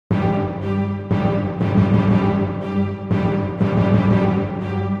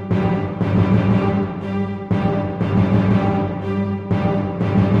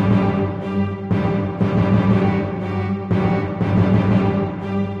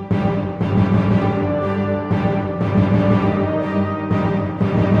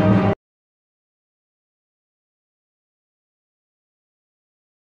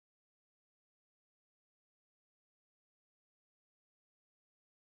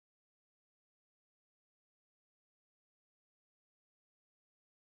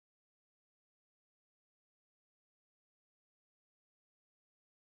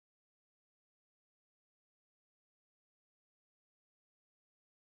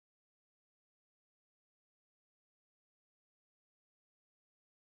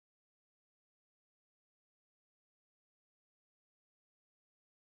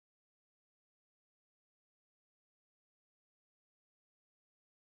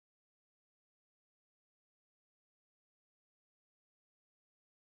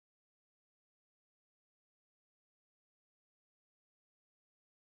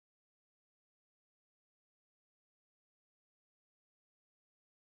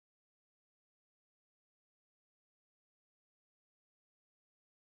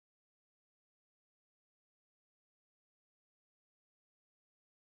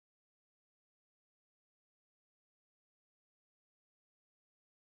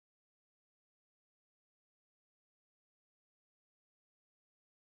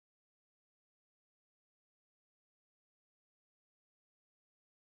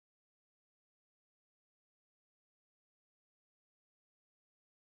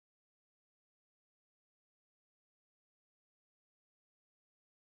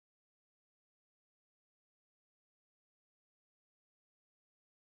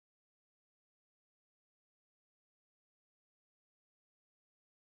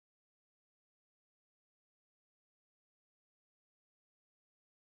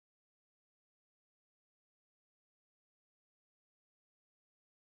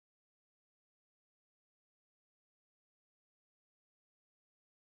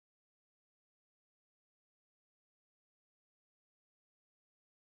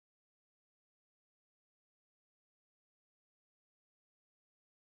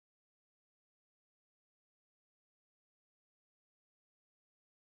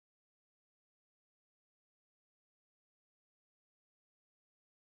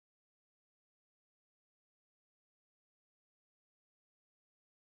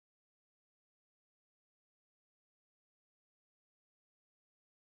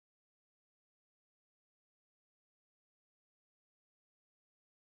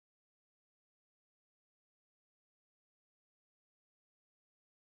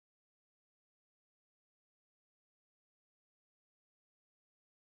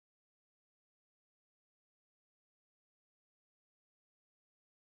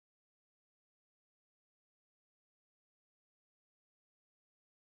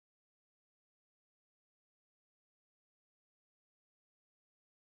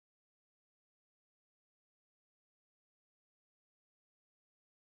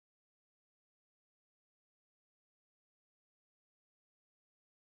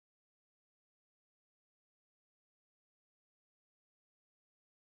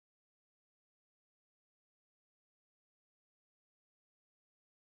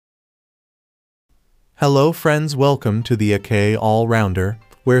Hello friends, welcome to the AK All-Rounder,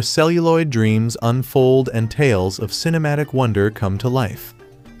 where celluloid dreams unfold and tales of cinematic wonder come to life.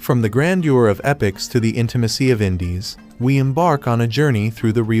 From the grandeur of epics to the intimacy of indies, we embark on a journey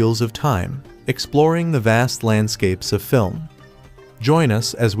through the reels of time, exploring the vast landscapes of film. Join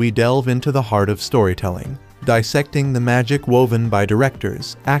us as we delve into the heart of storytelling, dissecting the magic woven by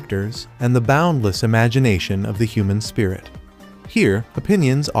directors, actors, and the boundless imagination of the human spirit. Here,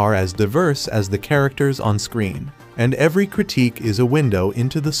 opinions are as diverse as the characters on screen, and every critique is a window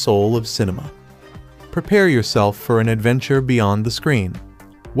into the soul of cinema. Prepare yourself for an adventure beyond the screen.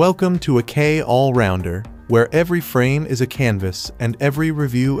 Welcome to a K All-Rounder, where every frame is a canvas and every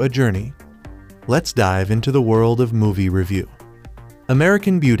review a journey. Let's dive into the world of movie review.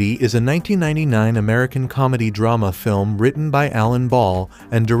 American Beauty is a 1999 American comedy-drama film written by Alan Ball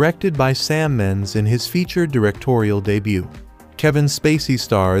and directed by Sam Mendes in his featured directorial debut. Kevin Spacey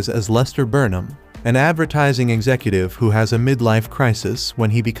stars as Lester Burnham, an advertising executive who has a midlife crisis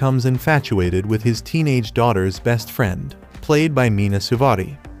when he becomes infatuated with his teenage daughter's best friend, played by Mena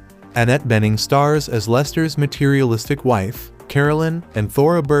Suvari. Annette Bening stars as Lester's materialistic wife, Carolyn, and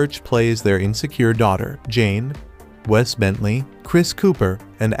Thora plays their insecure daughter, Jane. Wes Bentley, Chris Cooper,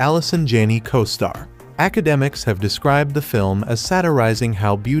 and Allison Janney co-star. Academics have described the film as satirizing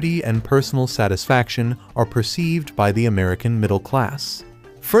how beauty and personal satisfaction are perceived by the American middle class.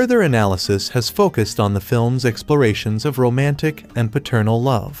 Further analysis has focused on the film's explorations of romantic and paternal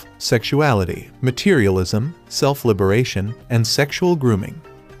love, sexuality, materialism, self-liberation, and sexual grooming.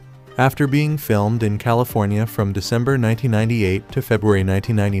 After being filmed in California from December 1998 to February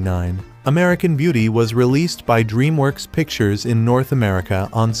 1999, American Beauty was released by DreamWorks Pictures in North America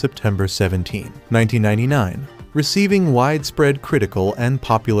on September 17, 1999, receiving widespread critical and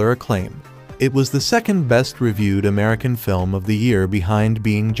popular acclaim. It was the second best-reviewed American film of the year behind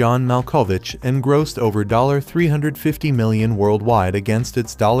Being John Malkovich and grossed over $350 million worldwide against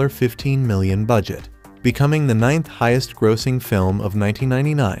its $15 million budget, becoming the ninth highest-grossing film of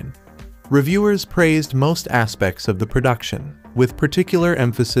 1999. Reviewers praised most aspects of the production, with particular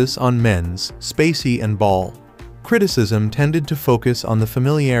emphasis on Mendes, Spacey, and Ball. Criticism tended to focus on the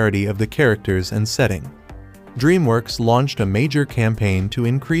familiarity of the characters and setting. DreamWorks launched a major campaign to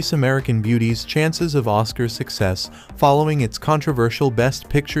increase American Beauty's chances of Oscar success following its controversial Best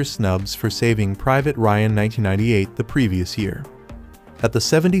Picture snubs for Saving Private Ryan 1998 the previous year. At the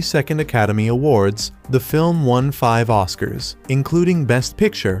 72nd Academy Awards, the film won 5 Oscars, including Best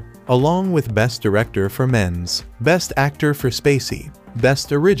Picture, along with Best Director for Mendes, Best Actor for Spacey,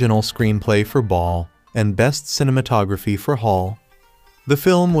 Best Original Screenplay for Ball, and Best Cinematography for Hall. The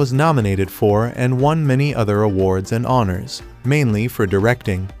film was nominated for and won many other awards and honors, mainly for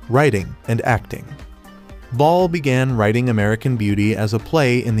directing, writing, and acting. Ball began writing American Beauty as a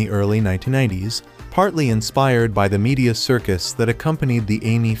play in the early 1990s, partly inspired by the media circus that accompanied the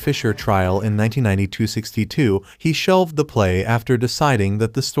Amy Fisher trial in 1992-63. He shelved the play after deciding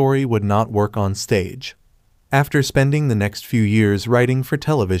that the story would not work on stage. After spending the next few years writing for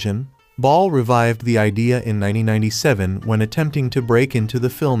television, Ball revived the idea in 1997 when attempting to break into the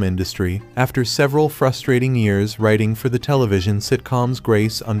film industry after several frustrating years writing for the television sitcoms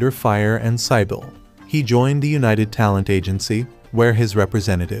Grace Under Fire and Sybil. He joined the United Talent Agency, where his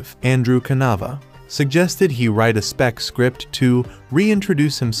representative, Andrew Canava, suggested he write a spec script to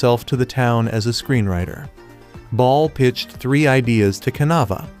reintroduce himself to the town as a screenwriter. Ball pitched 3 ideas to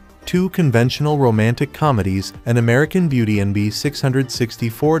Canava: 2 conventional romantic comedies and American Beauty and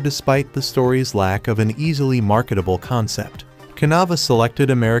B664 despite the story's lack of an easily marketable concept. Canava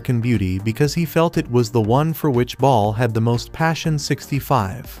selected American Beauty because he felt it was the one for which Ball had the most passion.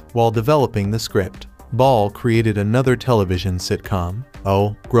 65. While developing the script, Ball created another television sitcom,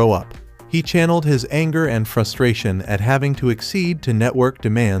 Oh, Grow Up. He channeled his anger and frustration at having to accede to network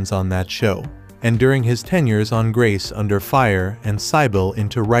demands on that show, and during his tenures on Grace Under Fire and Sybil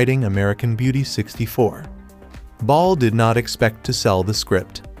into writing American Beauty 64. Ball did not expect to sell the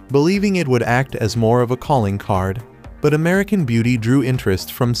script, believing it would act as more of a calling card, but American Beauty drew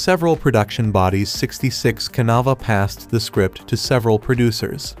interest from several production bodies. 66. Canava passed the script to several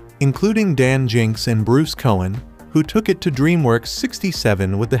producers, including Dan Jinks and Bruce Cohen, who took it to DreamWorks.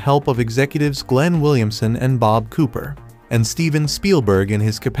 67 with the help of executives Glenn Williamson and Bob Cooper, and Steven Spielberg in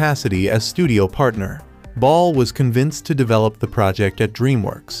his capacity as studio partner. Ball was convinced to develop the project at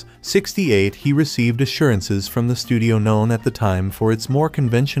DreamWorks. 68 He received assurances from the studio known at the time for its more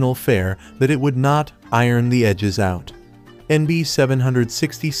conventional fare that it would not iron the edges out. NB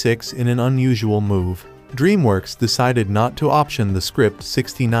 766 In an unusual move, DreamWorks decided not to option the script.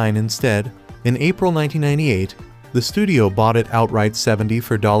 69 Instead, in April 1998, The studio bought it outright $70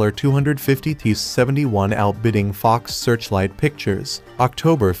 for $250. 71 outbidding Fox Searchlight Pictures,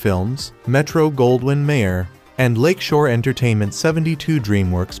 October Films, Metro-Goldwyn-Mayer, and Lakeshore Entertainment. 72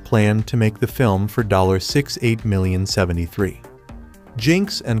 DreamWorks planned to make the film for $68,073,000.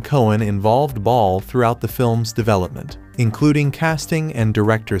 Jinx and Cohen involved Ball throughout the film's development, including casting and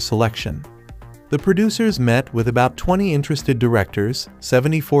director selection. The producers met with about 20 interested directors,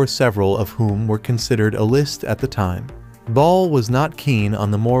 74 several of whom were considered A-list at the time. Ball was not keen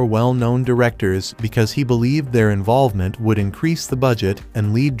on the more well-known directors because he believed their involvement would increase the budget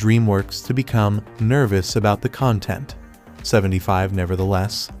and lead DreamWorks to become nervous about the content. 75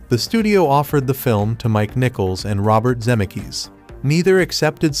 Nevertheless, the studio offered the film to Mike Nichols and Robert Zemeckis. Neither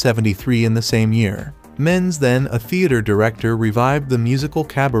accepted. 73 In the same year, Mendes, then a theater director, revived the musical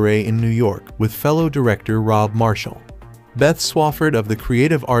Cabaret in New York with fellow director Rob Marshall. Beth Swafford of the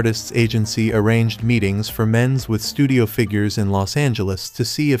Creative Artists Agency arranged meetings for Mendes with studio figures in Los Angeles to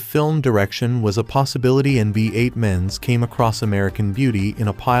see if film direction was a possibility. And B8 Mendes came across American Beauty in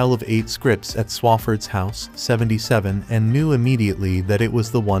a pile of 8 scripts at Swafford's house, 77, and knew immediately that it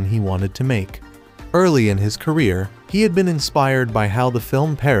was the one he wanted to make. Early in his career, he had been inspired by how the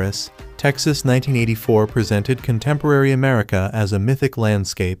film Paris, Texas 1984 presented contemporary America as a mythic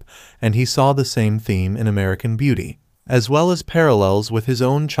landscape, and he saw the same theme in American Beauty, as well as parallels with his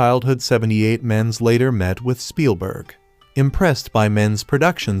own childhood. 78 Mendes later met with Spielberg, impressed by Mendes'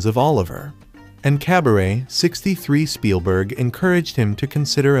 productions of Oliver and Cabaret. 63 Spielberg encouraged him to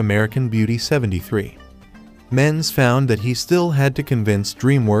consider American Beauty. 73 Mendes found that he still had to convince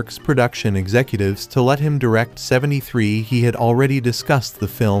DreamWorks production executives to let him direct. 73 He had already discussed the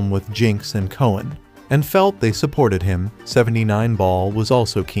film with Jinx and Cohen, and felt they supported him. 79 Ball was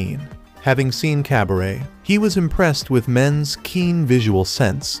also keen. Having seen Cabaret, he was impressed with Mendes' keen visual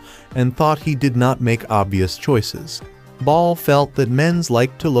sense and thought he did not make obvious choices. Ball felt that Mendes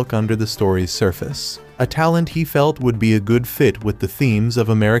liked to look under the story's surface, a talent he felt would be a good fit with the themes of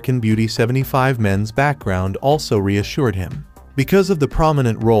American Beauty. 75 Mendes' background also reassured him, because of the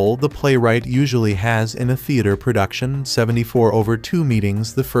prominent role the playwright usually has in a theater production. 74 Over 2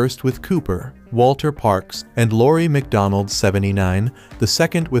 meetings, the first with Cooper, Walter Parks, and Laurie MacDonald. 79 The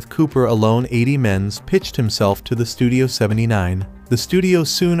second with Cooper alone. 80 Mendes pitched himself to the studio. 79 The studio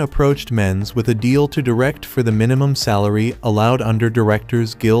soon approached Mendes with a deal to direct for the minimum salary allowed under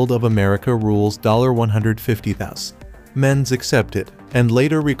Directors Guild of America rules, $150,000. Mendes accepted, and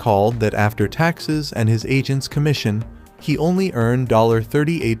later recalled that after taxes and his agent's commission, he only earned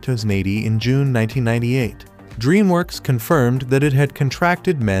 $38,080 in June 1998. DreamWorks confirmed that it had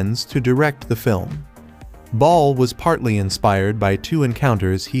contracted Mendes to direct the film. Ball was partly inspired by 2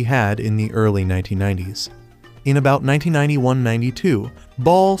 encounters he had in the early 1990s. In about 1991-92,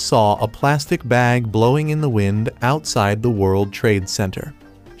 Ball saw a plastic bag blowing in the wind outside the World Trade Center.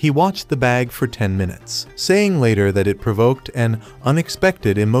 He watched the bag for 10 minutes, saying later that it provoked an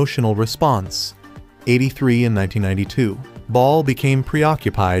unexpected emotional response. 83 In 1992, Ball became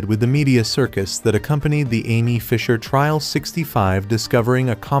preoccupied with the media circus that accompanied the Amy Fisher trial. 65 Discovering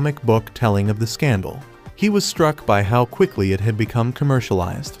a comic book telling of the scandal, he was struck by how quickly it had become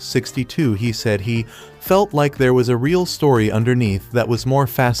commercialized. 62 He said he felt like there was a real story underneath that was more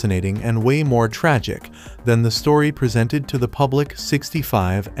fascinating and way more tragic than the story presented to the public.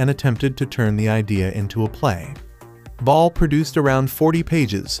 65 And attempted to turn the idea into a play. Ball produced around 40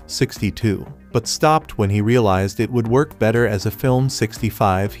 pages. 62 But stopped when he realized it would work better as a film.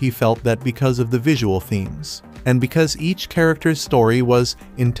 65 He felt that because of the visual themes, and because each character's story was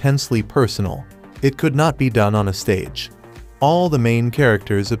intensely personal, it could not be done on a stage. All the main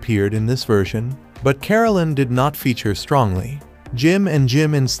characters appeared in this version, but Carolyn did not feature strongly. Jim and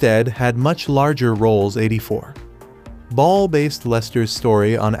Jim instead had much larger roles. 84 Ball based Lester's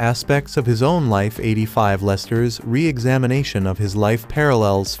story on aspects of his own life. 85 Lester's re-examination of his life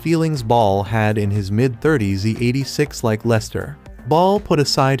parallels feelings Ball had in his mid-30s. 86 Like Lester, Ball put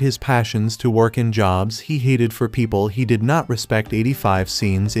aside his passions to work in jobs he hated for people he did not respect. 85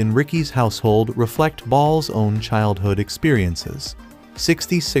 Scenes in Ricky's household reflect Ball's own childhood experiences.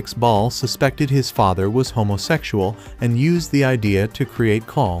 66 Ball suspected his father was homosexual and used the idea to create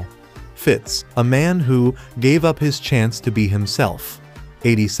Carl Fitz, a man who gave up his chance to be himself.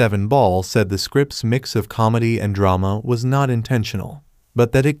 87 Ball said the script's mix of comedy and drama was not intentional,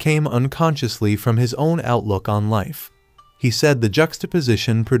 but that it came unconsciously from his own outlook on life. He said the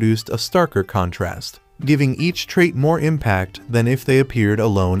juxtaposition produced a starker contrast, giving each trait more impact than if they appeared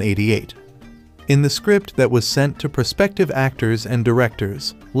alone. 88 In the script that was sent to prospective actors and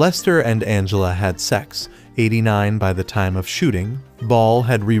directors, Lester and Angela had sex, 89 by the time of shooting. Ball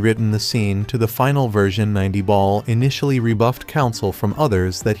had rewritten the scene to the final version. 90 Ball initially rebuffed counsel from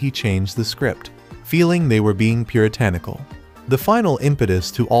others that he changed the script, feeling they were being puritanical. The final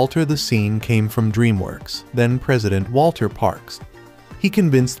impetus to alter the scene came from DreamWorks, then President Walter Parks. He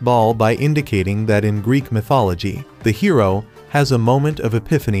convinced Ball by indicating that in Greek mythology, the hero has a moment of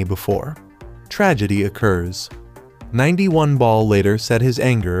epiphany before tragedy occurs. 91 Ball later said his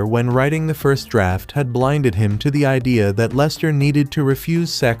anger when writing the first draft had blinded him to the idea that Lester needed to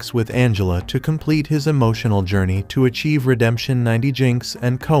refuse sex with Angela to complete his emotional journey to achieve redemption. 90 Jinx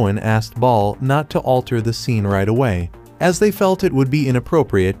and Cohen asked Ball not to alter the scene right away, as they felt it would be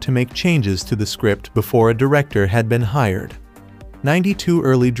inappropriate to make changes to the script before a director had been hired. 92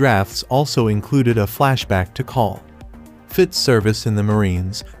 early drafts also included a flashback to Cole Fitz' service in the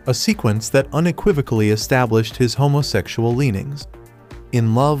Marines, a sequence that unequivocally established his homosexual leanings.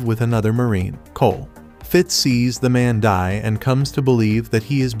 In love with another Marine, Cole Fitz sees the man die and comes to believe that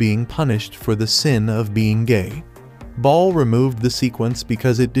he is being punished for the sin of being gay. Ball removed the sequence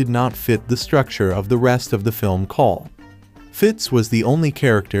because it did not fit the structure of the rest of the film. Cole Fitz was the only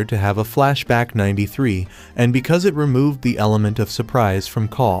character to have a flashback. 93, and because it removed the element of surprise from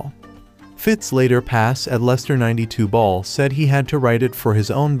Cole Fitz' later pass at Lester. 92 Ball said he had to write it for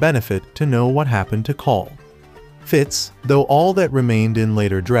his own benefit to know what happened to Cole Fitz, though all that remained in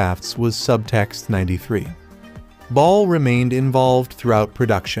later drafts was subtext. 93 Ball remained involved throughout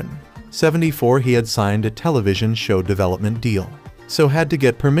production. 74 He had signed a television show development deal, so had to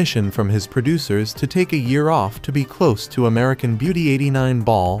get permission from his producers to take a year off to be close to American Beauty. 89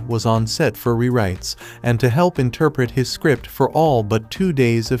 Ball was on set for rewrites and to help interpret his script for all but 2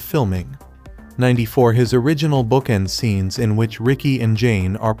 days of filming. 94 His original bookend scenes in which Ricky and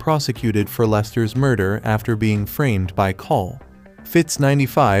Jane are prosecuted for Lester's murder after being framed by Cole Fitz.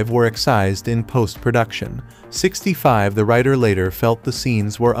 95 were excised in post-production. 65 The writer later felt the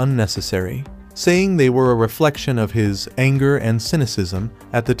scenes were unnecessary, saying they were a reflection of his anger and cynicism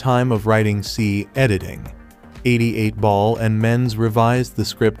at the time of writing. See editing. 88 Ball and Mendes revised the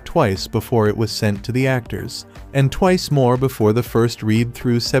script twice before it was sent to the actors, and twice more before the first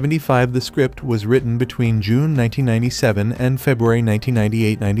read-through. 75 The script was written between June 1997 and February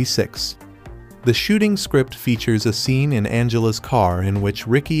 1998-96. The shooting script features a scene in Angela's car in which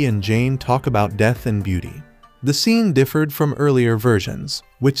Ricky and Jane talk about death and beauty. The scene differed from earlier versions,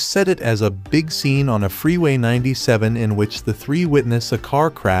 which set it as a big scene on a freeway. 97 In which the three witness a car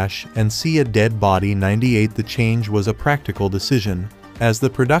crash and see a dead body. 98 The change was a practical decision, as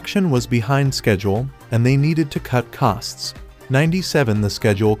the production was behind schedule and they needed to cut costs. 97 The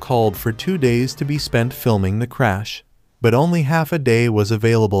schedule called for 2 days to be spent filming the crash, but only half a day was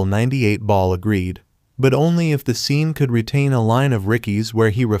available. 98 Ball agreed, but only if the scene could retain a line of Ricky's where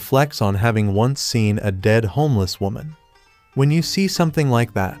he reflects on having once seen a dead homeless woman. When you see something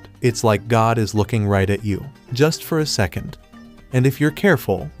like that, it's like God is looking right at you, just for a second. And if you're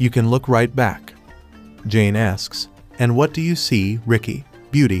careful, you can look right back. Jane asks, "And what do you see, Ricky?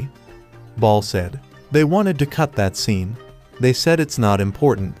 Beauty?" Ball said, "They wanted to cut that scene. They said it's not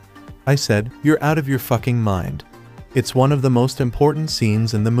important." I said, "You're out of your fucking mind. It's one of the most important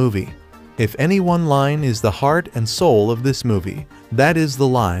scenes in the movie. If any one line is the heart and soul of this movie, that is the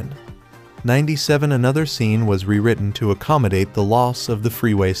line." 97 Another scene was rewritten to accommodate the loss of the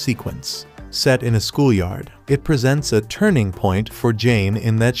freeway sequence. Set in a schoolyard, it presents a turning point for Jane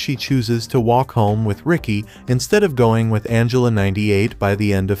in that she chooses to walk home with Ricky instead of going with Angela. 98 By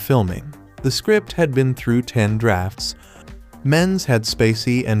the end of filming, the script had been through 10 drafts. Mendes had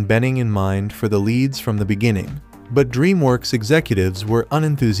Spacey and Bening in mind for the leads from the beginning, but DreamWorks executives were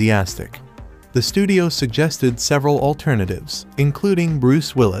unenthusiastic. The studio suggested several alternatives, including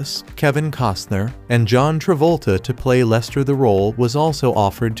Bruce Willis, Kevin Costner, and John Travolta to play Lester. The role was also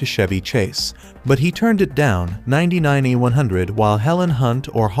offered to Chevy Chase, but he turned it down. 99 100 While Helen Hunt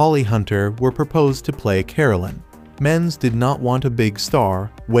or Holly Hunter were proposed to play Carolyn, Mendes did not want a big star,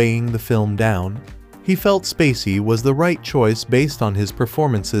 weighing the film down. He felt Spacey was the right choice based on his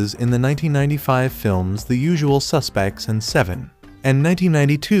performances in the 1995 films The Usual Suspects and Seven, and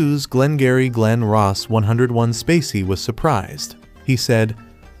 1992's Glengarry Glen Ross. 101 Spacey was surprised. He said,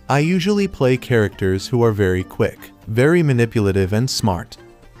 "I usually play characters who are very quick, very manipulative and smart.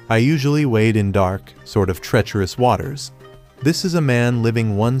 I usually wade in dark, sort of treacherous waters. This is a man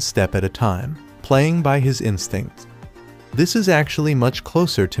living one step at a time, playing by his instincts. This is actually much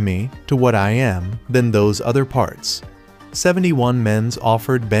closer to me, to what I am, than those other parts." 71 Mendes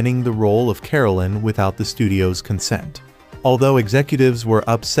offered Bening the role of Carolyn without the studio's consent. Although executives were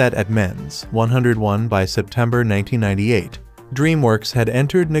upset at Mendes. 101 By September 1998, DreamWorks had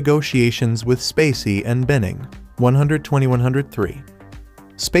entered negotiations with Spacey and Bening. 120-103.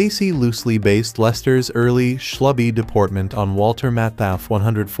 Spacey loosely based Lester's early, schlubby deportment on Walter Matthau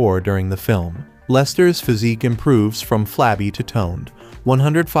 104 during the film. Lester's physique improves from flabby to toned.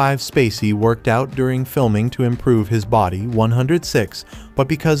 105. Spacey worked out during filming to improve his body. 106. But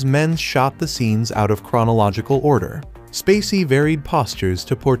because Mendes shot the scenes out of chronological order, Spacey varied postures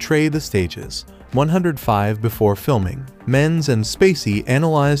to portray the stages. 105. Before filming, Mendes and Spacey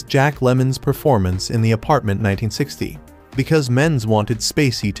analyzed Jack Lemmon's performance in The Apartment 1960. Because Mendes wanted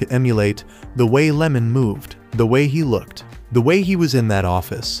Spacey to emulate the way Lemmon moved, the way he looked, the way he was in that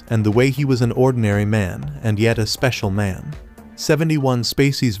office, and the way he was an ordinary man, and yet a special man. 71.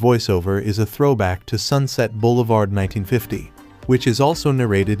 Spacey's voiceover is a throwback to Sunset Boulevard 1950, which is also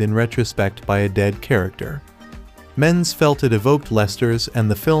narrated in retrospect by a dead character. Mendes felt it evoked Lester's and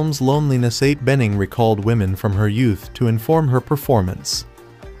the film's loneliness. 8. Bening recalled women from her youth to inform her performance.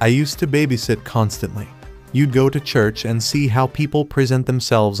 I used to babysit constantly. You'd go to church and see how people present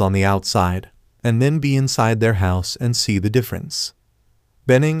themselves on the outside, and then be inside their house and see the difference.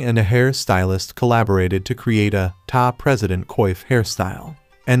 Bening and a hairstylist collaborated to create a Ta President coif hairstyle,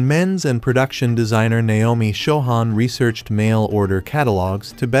 and Mendes and production designer Naomi Chauhan researched mail order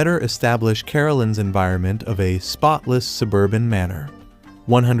catalogs to better establish Carolyn's environment of a spotless suburban manner.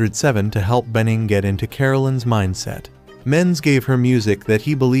 107. To help Bening get into Carolyn's mindset, Mendes gave her music that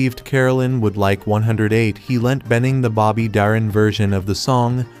he believed Carolyn would like. 108. He lent Bening the Bobby Darin version of the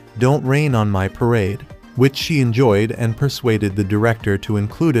song Don't Rain on My Parade, which she enjoyed, and persuaded the director to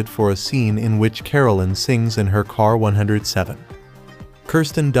include it for a scene in which Carolyn sings in her car. 107.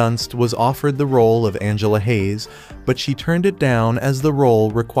 Kirsten Dunst was offered the role of Angela Hayes, but she turned it down as the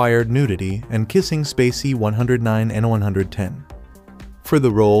role required nudity and kissing. Spacey. 109 and 110. For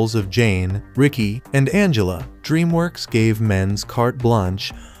the roles of Jane, Ricky, and Angela, DreamWorks gave Mendes carte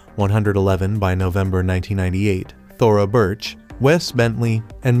blanche. 111. By November 1998, Thora Birch, Wes Bentley,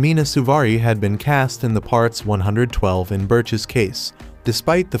 and Mena Suvari had been cast in the parts. 112. In Birch's case,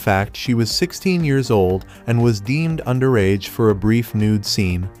 despite the fact she was 16 years old and was deemed underage for a brief nude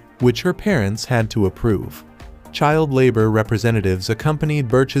scene, which her parents had to approve. Child labor representatives accompanied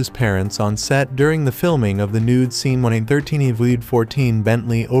Birch's parents on set during the filming of the nude scene. 113. 14.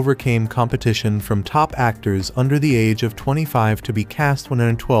 Bentley overcame competition from top actors under the age of 25 to be cast.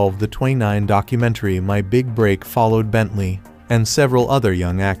 112. The 29 documentary My Big Break followed Bentley and several other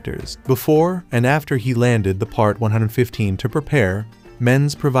young actors before and after he landed the part. 115. To prepare,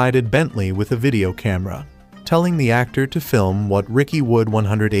 Mendes provided Bentley with a video camera, telling the actor to film what Ricky would.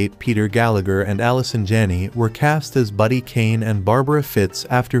 108. Peter Gallagher and Allison Janney were cast as Buddy Kane and Barbara Fitz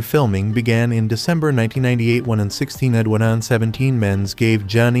after filming began in December 1998. 116. 117. Mendes gave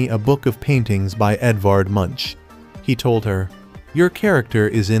Janney a book of paintings by Edvard Munch. He told her, "Your character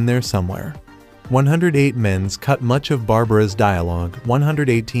is in there somewhere." 108. Mendes cut much of Barbara's dialogue.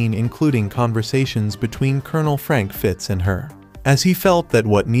 118. Including conversations between Colonel Frank Fitz and her, as he felt that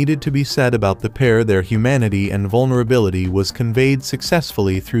what needed to be said about the pair, their humanity and vulnerability, was conveyed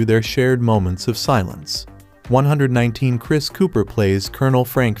successfully through their shared moments of silence. 119. Chris Cooper plays Colonel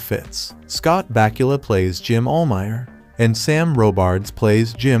Frank Fitz, Scott Bakula plays Jim Allmeyer, and Sam Robards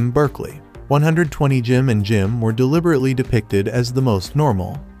plays Jim Berkeley. 120. Jim and Jim were deliberately depicted as the most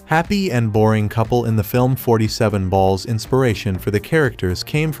normal, happy and boring couple in the film. 47. Ball's inspiration for the characters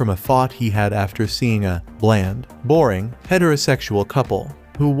came from a thought he had after seeing a bland, boring, heterosexual couple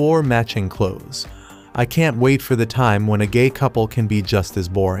who wore matching clothes. I can't wait for the time when a gay couple can be just as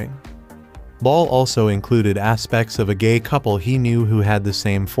boring. Ball also included aspects of a gay couple he knew who had the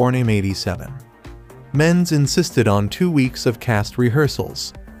same forename. 87. Mendes insisted on 2 weeks of cast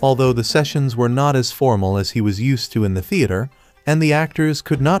rehearsals, although the sessions were not as formal as he was used to in the theater, and the actors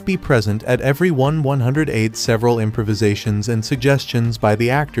could not be present at every one. 108. Several improvisations and suggestions by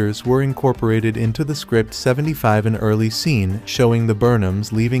the actors were incorporated into the script. 75. An early scene showing the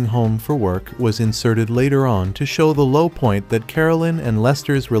Burnhams leaving home for work was inserted later on to show the low point that Carolyn and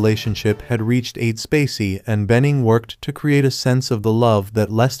Lester's relationship had reached. 8. Spacey and Bening worked to create a sense of the love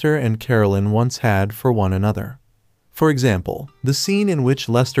that Lester and Carolyn once had for one another. For example, the scene in which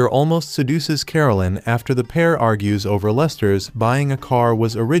Lester almost seduces Carolyn after the pair argues over Lester's buying a car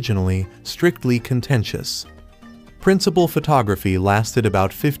was originally strictly contentious. Principal photography lasted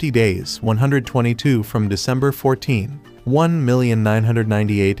about 50 days. 122. From December 14,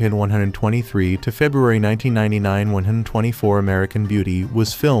 1,998 and 123 to February 1999, 124. American Beauty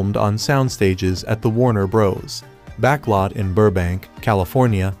was filmed on sound stages at the Warner Bros. Backlot in Burbank,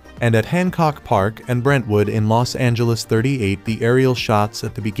 California, And at Hancock Park and Brentwood in Los Angeles 38, the aerial shots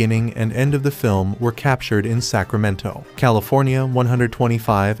at the beginning and end of the film were captured in Sacramento, California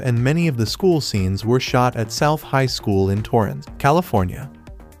 125, and many of the school scenes were shot at South High School in Torrance, California.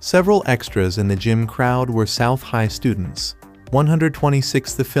 Several extras in the gym crowd were South High students.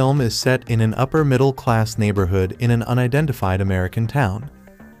 126. The film is set in an upper-middle-class neighborhood in an unidentified American town.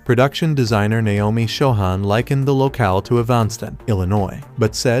 Production designer Naomi Chauhan likened the locale to Evanston, Illinois,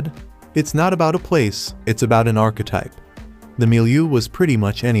 but said, "It's not about a place, it's about an archetype." The milieu was pretty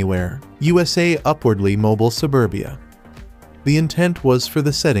much anywhere, USA upwardly mobile suburbia. The intent was for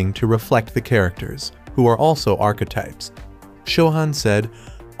the setting to reflect the characters, who are also archetypes. Chauhan said,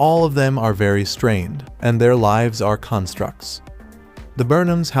 "All of them are very strained, and their lives are constructs." The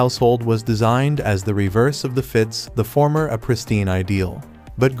Burnhams' household was designed as the reverse of the Fitz, the former a pristine ideal,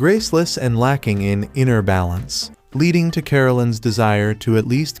 but graceless and lacking in inner balance, leading to Carolyn's desire to at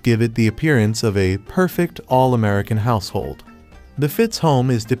least give it the appearance of a perfect all-American household. The Fitz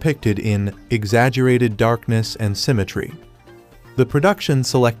home is depicted in exaggerated darkness and symmetry. The production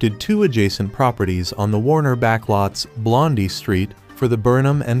selected 2 adjacent properties on the Warner backlots, Blondie Street, for the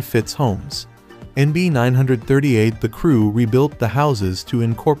Burnham and Fitz homes. NB 938. The crew rebuilt the houses to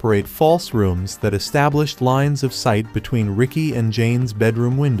incorporate false rooms that established lines of sight between Ricky and Jane's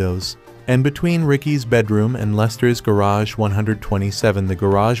bedroom windows, and between Ricky's bedroom and Lester's garage. 127. The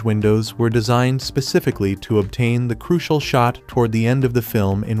garage windows were designed specifically to obtain the crucial shot toward the end of the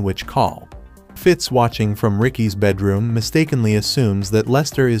film in which Fitz, watching from Ricky's bedroom, mistakenly assumes that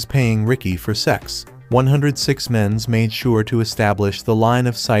Lester is paying Ricky for sex. 106. Men's made sure to establish the line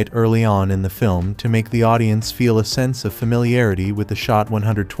of sight early on in the film to make the audience feel a sense of familiarity with the shot.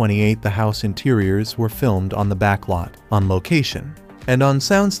 128. The house interiors were filmed on the backlot, on location, and on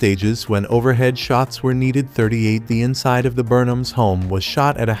sound stages when overhead shots were needed. 38. The inside of the Burnhams' home was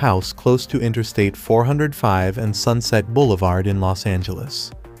shot at a house close to Interstate 405 and Sunset Boulevard in Los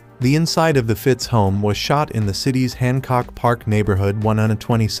Angeles. The inside of the Fitz home was shot in the city's Hancock Park neighborhood.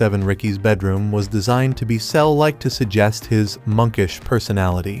 127. Ricky's bedroom was designed to be cell-like to suggest his monkish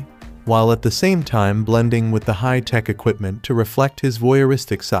personality, while at the same time blending with the high-tech equipment to reflect his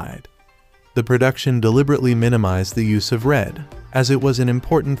voyeuristic side. The production deliberately minimized the use of red, as it was an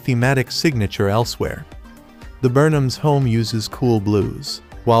important thematic signature elsewhere. The Burnhams' home uses cool blues,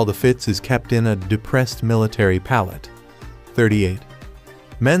 while the Fitz is kept in a depressed military palette. 38.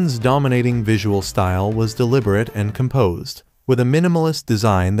 Men's dominating visual style was deliberate and composed, with a minimalist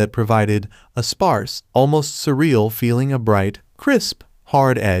design that provided a sparse, almost surreal feeling, a bright, crisp,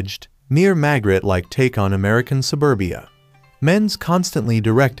 hard-edged, near Magritte-like take on American suburbia. Men's constantly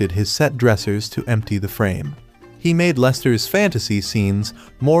directed his set dressers to empty the frame. He made Lester's fantasy scenes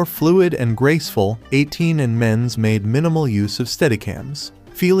more fluid and graceful. 18. And Men's made minimal use of steadicams,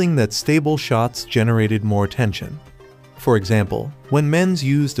 feeling that stable shots generated more tension. For example, when Men's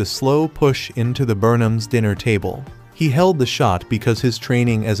used a slow push into the Burnhams' dinner table, he held the shot because his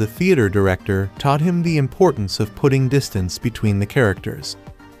training as a theater director taught him the importance of putting distance between the characters.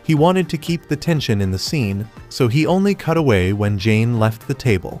 He wanted to keep the tension in the scene, so he only cut away when Jane left the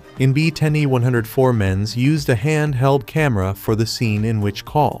table. In B10E 104, Men's used a handheld camera for the scene in which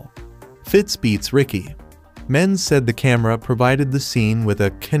Fitz beats Ricky. Men's said the camera provided the scene with a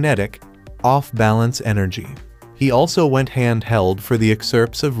kinetic, off-balance energy. He also went handheld for the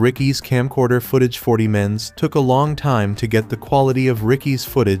excerpts of Ricky's camcorder footage. 40. Men's took a long time to get the quality of Ricky's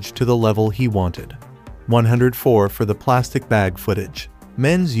footage to the level he wanted. 104. For the plastic bag footage,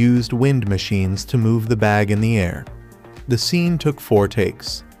 Men's used wind machines to move the bag in the air. The scene took 4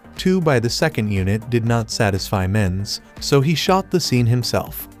 takes. 2 by the second unit did not satisfy Men's, so he shot the scene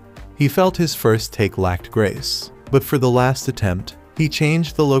himself. He felt his first take lacked grace, but for the last attempt, he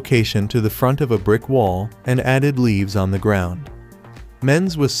changed the location to the front of a brick wall and added leaves on the ground.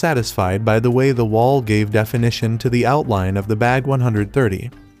 Men's was satisfied by the way the wall gave definition to the outline of the bag. 130.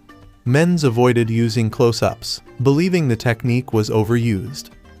 Men's avoided using close-ups, believing the technique was overused.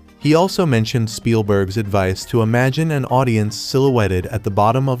 He also mentioned Spielberg's advice to imagine an audience silhouetted at the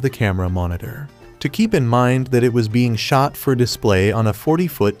bottom of the camera monitor, to keep in mind that it was being shot for display on a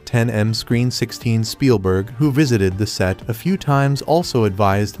 40-foot 10mm screen. 16. Spielberg, who visited the set a few times, also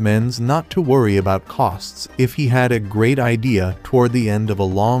advised Men's not to worry about costs if he had a great idea toward the end of a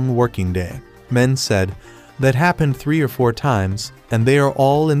long working day. Men's said, "That happened 3 or 4 times, and they are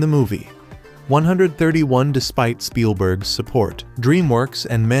all in the movie." 131. Despite Spielberg's support, DreamWorks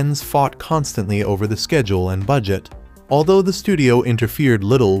and Men's fought constantly over the schedule and budget, although the studio interfered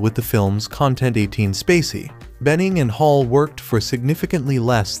little with the film's content. 18. Spacey, Bening and Hall worked for significantly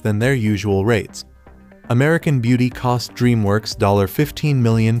less than their usual rates. American Beauty cost DreamWorks $15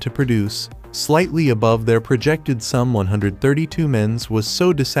 million to produce, slightly above their projected sum. 132 Mendes was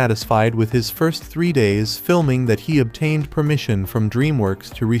so dissatisfied with his first 3 days filming that he obtained permission from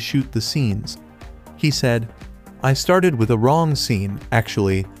DreamWorks to reshoot the scenes. He said, "I started with a wrong scene,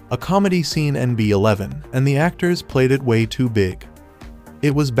 actually, a comedy scene NB11, and the actors played it way too big.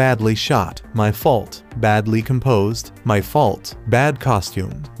 It was badly shot, my fault, badly composed, my fault, bad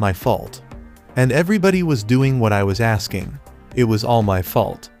costumed, my fault. And everybody was doing what I was asking. It was all my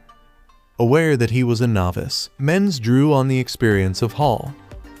fault." Aware that he was a novice, Mendes drew on the experience of Hall.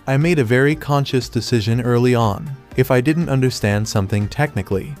 "I made a very conscious decision early on, if I didn't understand something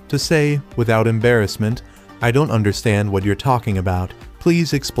technically, to say, without embarrassment, 'I don't understand what you're talking about,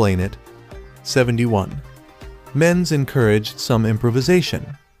 please explain it.'" 71. Mendes encouraged some improvisation.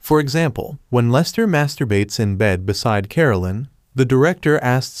 For example, when Lester masturbates in bed beside Carolyn, the director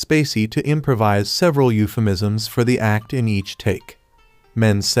asked Spacey to improvise several euphemisms for the act in each take.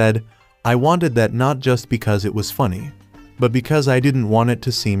 Mendes said, "I wanted that not just because it was funny, but because I didn't want it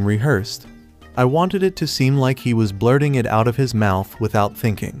to seem rehearsed. I wanted it to seem like he was blurting it out of his mouth without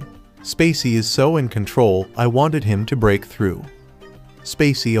thinking. Spacey is so in control, I wanted him to break through."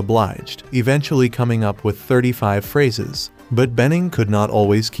 Spacey obliged, eventually coming up with 35 phrases, but Bening could not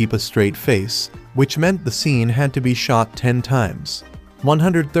always keep a straight face, which meant the scene had to be shot 10 times.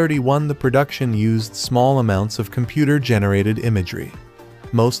 131. The production used small amounts of computer-generated imagery.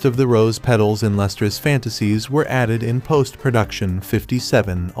 Most of the rose petals in Lester's fantasies were added in post-production.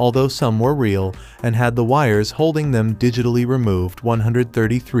 57, although some were real and had the wires holding them digitally removed.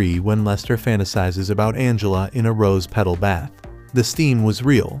 133. When Lester fantasizes about Angela in a rose petal bath, the steam was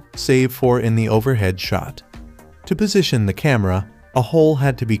real, save for in the overhead shot. To position the camera, a hole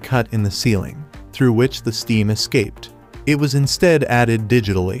had to be cut in the ceiling, through which the steam escaped. It was instead added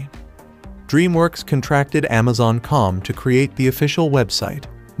digitally. DreamWorks contracted Amazon.com to create the official website,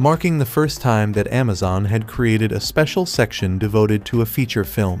 marking the first time that Amazon had created a special section devoted to a feature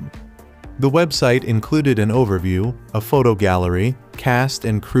film. The website included an overview, a photo gallery, cast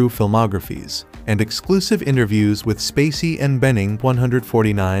and crew filmographies, and exclusive interviews with Spacey and Bening.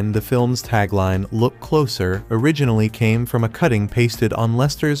 149. The film's tagline, "Look Closer," originally came from a cutting pasted on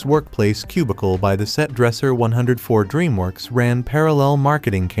Lester's workplace cubicle by the set dresser. 104. DreamWorks ran parallel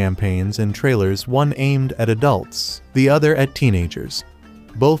marketing campaigns and trailers, one aimed at adults, the other at teenagers.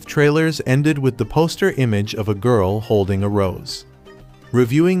 Both trailers ended with the poster image of a girl holding a rose.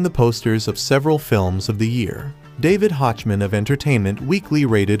 Reviewing the posters of several films of the year, David Hochman of Entertainment Weekly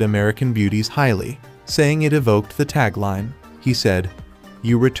rated American Beauties highly, saying it evoked the tagline. He said,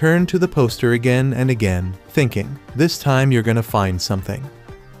 "You return to the poster again and again, thinking, this time you're gonna find something."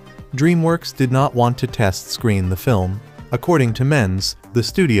 DreamWorks did not want to test screen the film. According to Mendes, the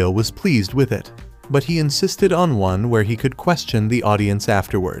studio was pleased with it, but he insisted on one where he could question the audience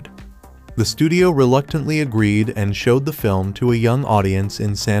afterward. The studio reluctantly agreed and showed the film to a young audience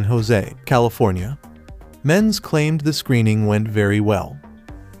in San Jose, California. Mendes claimed the screening went very well.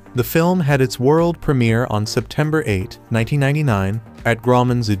 The film had its world premiere on September 8, 1999, at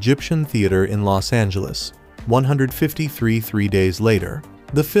Grauman's Egyptian Theater in Los Angeles. 153 3 days later,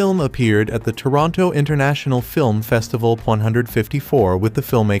 the film appeared at the Toronto International Film Festival. 154 with the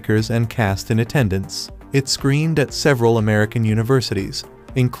filmmakers and cast in attendance. It screened at several American universities,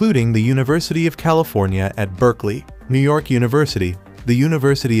 including the University of California at Berkeley, New York University, the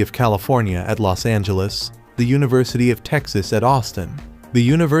University of California at Los Angeles, the University of Texas at Austin, the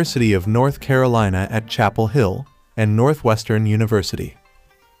University of North Carolina at Chapel Hill, and Northwestern University.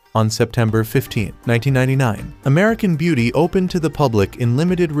 On September 15, 1999, American Beauty opened to the public in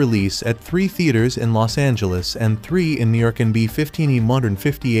limited release at 3 theaters in Los Angeles and 3 in New York. And 15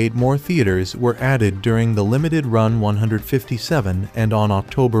 158 more theaters were added during the limited run. 157, and on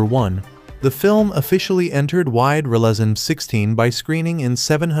October 1, the film officially entered wide release 16 by screening in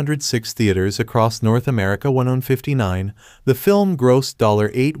 706 theaters across North America. 159, the film grossed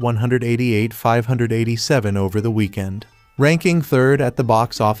 $8,188,587 over the weekend, ranking third at the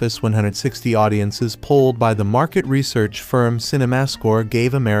box office. 160 audiences polled by the market research firm CinemaScore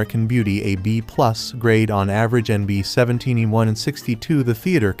gave American Beauty a B+ grade on average. NB 17 162. The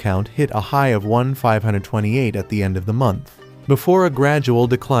theater count hit a high of 1,528 at the end of the month, before a gradual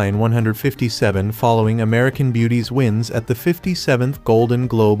decline. 157 following American Beauty's wins at the 57th Golden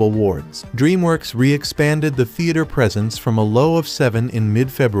Globe Awards. DreamWorks re-expanded the theater presence from a low of 7 in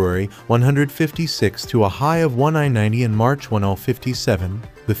mid-February 156 to a high of 190 in March 1057.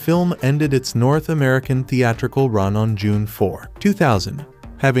 The film ended its North American theatrical run on June 4, 2000,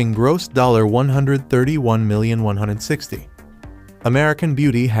 having grossed $131,160,000. American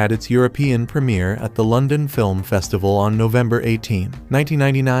Beauty had its European premiere at the London Film Festival on November 18,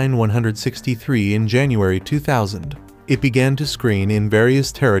 1999, 163 in January 2000. It began to screen in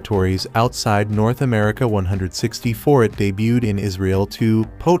various territories outside North America 164. It debuted in Israel 2,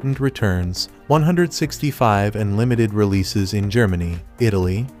 potent returns, 165 and limited releases in Germany,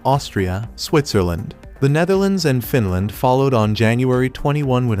 Italy, Austria, Switzerland. The Netherlands and Finland followed on January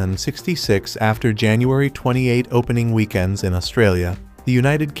 21, 166 after January 28 opening weekends in Australia, the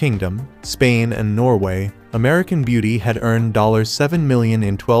United Kingdom, Spain and Norway. American Beauty had earned $7 million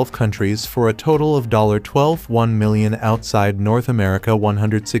in 12 countries for a total of $12.1 million outside North America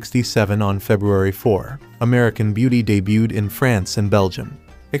 167 on February 4. American Beauty debuted in France and Belgium,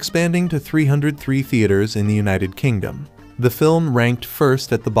 expanding to 303 theaters in the United Kingdom. The film ranked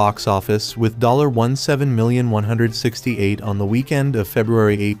first at the box office with $17,168 on the weekend of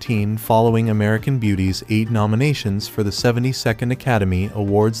February 18 following American Beauty's 8 nominations for the 72nd Academy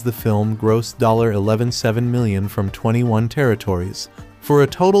Awards. The film grossed $11.7 million from 21 territories, for a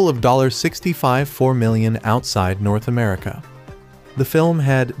total of $65.4 million outside North America. The film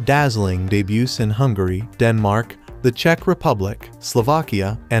had dazzling debuts in Hungary, Denmark, the Czech Republic,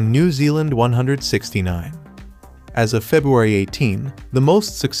 Slovakia, and New Zealand 169. As of February 18, the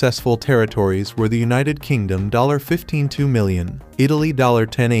most successful territories were the United Kingdom $15.2 million, Italy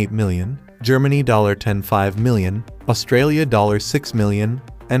 $10.8 million, Germany $10.5 million, Australia $6 million,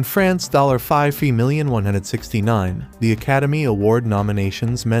 and France $5.169. The Academy Award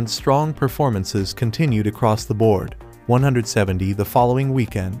nominations meant strong performances continued across the board. 170 the following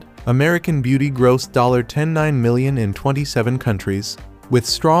weekend. American Beauty grossed $10.9 million in 27 countries, with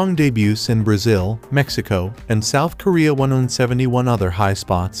strong debuts in Brazil, Mexico, and South Korea. 171 other high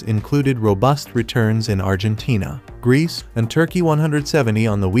spots included robust returns in Argentina, Greece, and Turkey. 170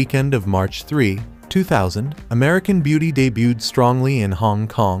 on the weekend of March 3, 2000, American Beauty debuted strongly in Hong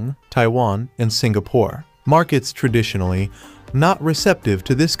Kong, Taiwan, and Singapore, markets traditionally not receptive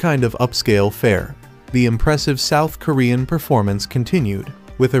to this kind of upscale fare. The impressive South Korean performance continued,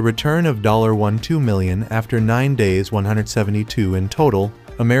 with a return of $12 million after 9 days. 172 in total.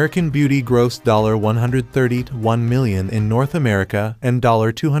 American Beauty grossed $131 million in North America and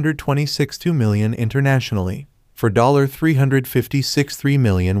 $226 million internationally, for $356.3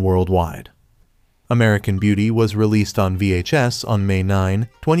 million worldwide. American Beauty was released on VHS on May 9,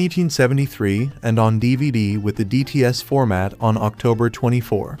 1973 and on DVD with the DTS format on October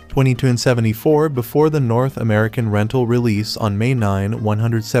 24, 1974 before the North American rental release on May 9.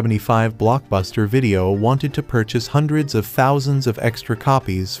 175 Blockbuster Video wanted to purchase hundreds of thousands of extra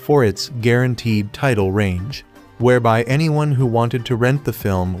copies for its guaranteed title range, whereby anyone who wanted to rent the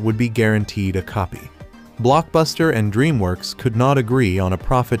film would be guaranteed a copy. Blockbuster and DreamWorks could not agree on a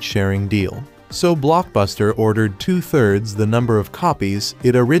profit-sharing deal, so Blockbuster ordered 2/3 the number of copies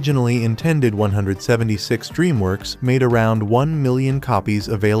it originally intended. 176 DreamWorks made around 1 million copies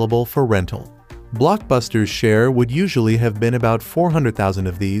available for rental. Blockbuster's share would usually have been about 400,000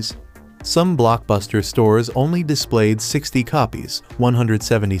 of these. Some Blockbuster stores only displayed 60 copies,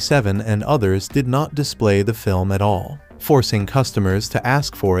 177, and others did not display the film at all, forcing customers to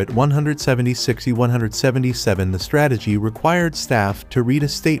ask for it. 177. The strategy required staff to read a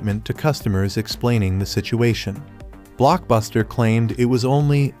statement to customers explaining the situation. Blockbuster claimed it was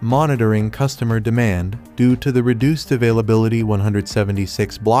only monitoring customer demand due to the reduced availability.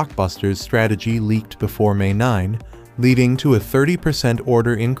 176. Blockbuster's strategy leaked before May 9, leading to a 30%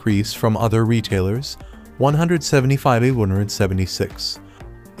 order increase from other retailers. 175. 176.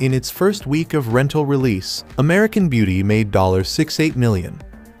 In its first week of rental release, American Beauty made $68 million.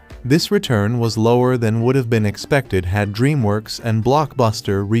 This return was lower than would have been expected had DreamWorks and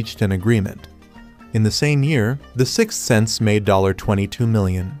Blockbuster reached an agreement. In the same year, The Sixth Sense made $22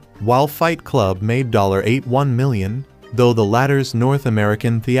 million, while Fight Club made $81 million, though the latter's North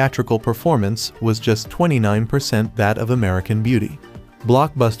American theatrical performance was just 29% that of American Beauty.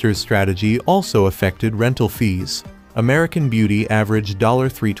 Blockbuster's strategy also affected rental fees. American Beauty averaged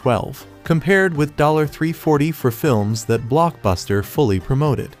 $3.12, compared with $3.40 for films that Blockbuster fully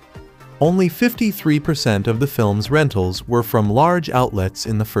promoted. Only 53% of the film's rentals were from large outlets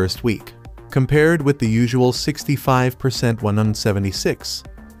in the first week, compared with the usual 65%. 176.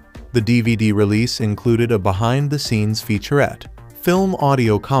 The DVD release included a behind-the-scenes featurette, film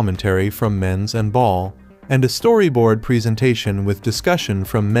audio commentary from Men's and Ball, and a storyboard presentation with discussion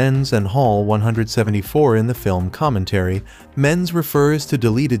from Men's and Hall. 174. In the film commentary, Men's refers to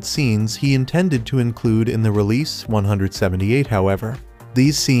deleted scenes he intended to include in the release. 178. However,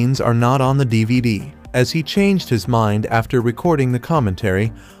 these scenes are not on the DVD. As he changed his mind after recording the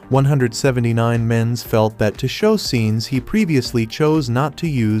commentary, 179 Men's felt that to show scenes he previously chose not to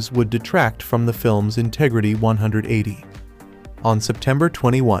use would detract from the film's integrity. 180. On September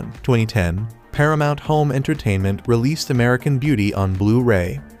 21, 2010, Paramount Home Entertainment released American Beauty on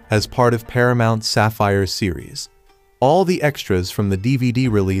Blu-ray as part of Paramount's Sapphire series. All the extras from the DVD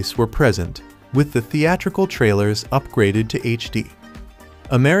release were present, with the theatrical trailers upgraded to HD.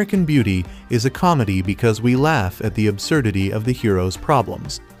 American Beauty is a comedy because we laugh at the absurdity of the hero's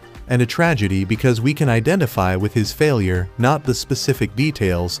problems, and a tragedy because we can identify with his failure, not the specific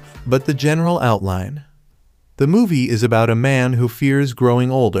details, but the general outline. The movie is about a man who fears growing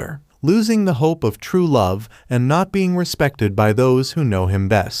older, losing the hope of true love, and not being respected by those who know him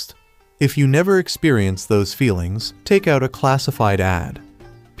best. If you never experience those feelings, take out a classified ad.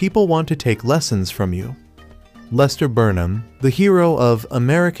 People want to take lessons from you. Lester Burnham, the hero of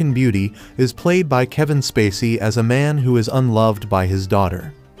American Beauty, is played by Kevin Spacey as a man who is unloved by his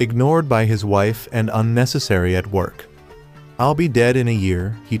daughter, ignored by his wife, and unnecessary at work. "I'll be dead in a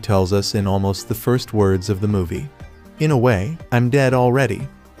year," he tells us in almost the first words of the movie. In a way, I'm dead already.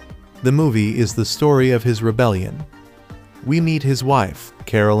 The movie is the story of his rebellion. We meet his wife,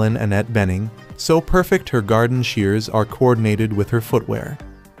 Carolyn Annette Bening, so perfect her garden shears are coordinated with her footwear.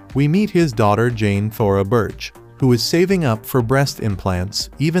 We meet his daughter Jane Thora Birch, who is saving up for breast implants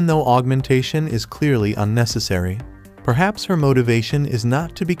even though augmentation is clearly unnecessary. Perhaps her motivation is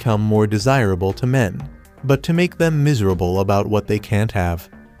not to become more desirable to men, but to make them miserable about what they can't have.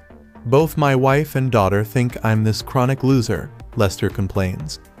 "Both my wife and daughter think I'm this chronic loser," Lester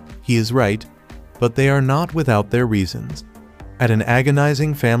complains. He is right, but they are not without their reasons. At an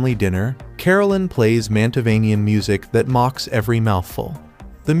agonizing family dinner, Carolyn plays Mantevanian music that mocks every mouthful.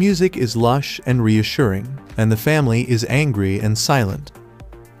 The music is lush and reassuring, and the family is angry and silent.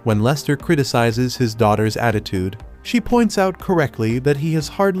 When Lester criticizes his daughter's attitude, she points out correctly that he has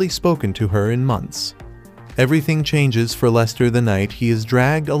hardly spoken to her in months. Everything changes for Lester the night he is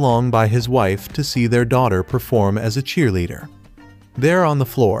dragged along by his wife to see their daughter perform as a cheerleader. There on the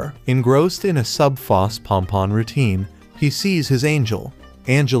floor, engrossed in a sub-Foss pom-pom routine, he sees his angel,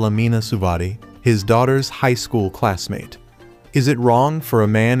 Mena Suvari, his daughter's high school classmate. Is it wrong for a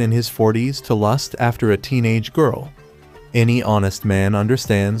man in his 40s to lust after a teenage girl? Any honest man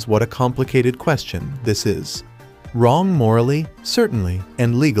understands what a complicated question this is. Wrong morally, certainly,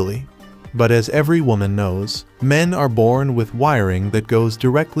 and legally. But as every woman knows, men are born with wiring that goes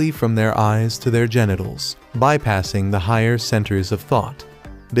directly from their eyes to their genitals, bypassing the higher centers of thought.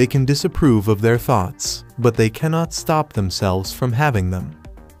 They can disapprove of their thoughts, but they cannot stop themselves from having them.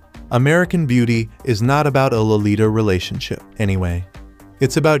 American Beauty is not about a Lolita relationship, anyway.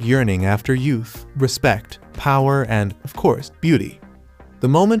 It's about yearning after youth, respect, power, and, of course, beauty. The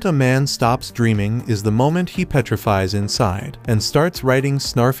moment a man stops dreaming is the moment he petrifies inside and starts writing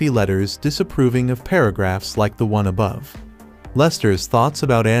snarky letters disapproving of paragraphs like the one above. Lester's thoughts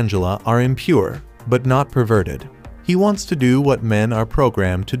about Angela are impure, but not perverted. He wants to do what men are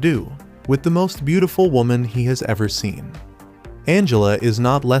programmed to do, with the most beautiful woman he has ever seen. Angela is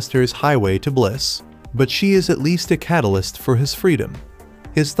not Lester's highway to bliss, but she is at least a catalyst for his freedom.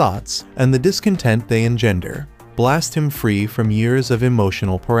 His thoughts, and the discontent they engender, blast him free from years of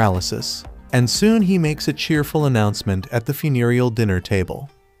emotional paralysis, and soon he makes a cheerful announcement at the funereal dinner table.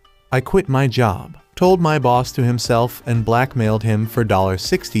 "I quit my job, told my boss to himself, and blackmailed him for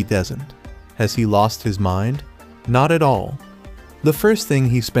 $60,000. Has he lost his mind? Not at all. The first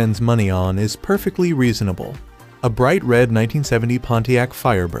thing he spends money on is perfectly reasonable. A bright red 1970 Pontiac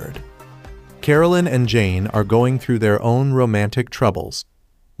Firebird. Carolyn and Jane are going through their own romantic troubles.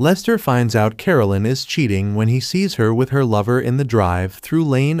 Lester finds out Carolyn is cheating when he sees her with her lover in the drive-through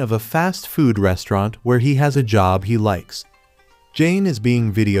lane of a fast food restaurant where he has a job he likes. Jane is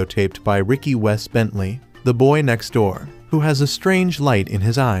being videotaped by Ricky West Bentley, the boy next door, who has a strange light in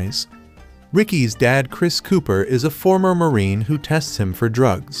his eyes. Ricky's dad, Chris Cooper, is a former Marine who tests him for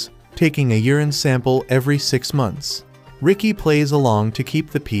drugs, taking a urine sample every 6 months. Ricky plays along to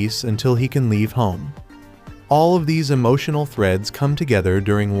keep the peace until he can leave home. All of these emotional threads come together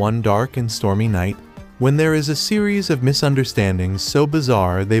during one dark and stormy night, when there is a series of misunderstandings so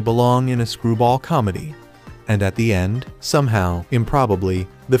bizarre they belong in a screwball comedy. And at the end, somehow, improbably,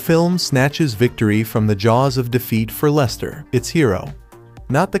 the film snatches victory from the jaws of defeat for Lester, its hero.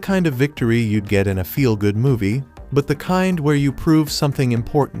 Not the kind of victory you'd get in a feel-good movie, but the kind where you prove something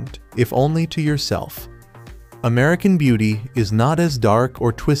important, if only to yourself. American Beauty is not as dark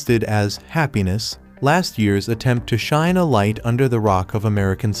or twisted as Happiness, last year's attempt to shine a light under the rock of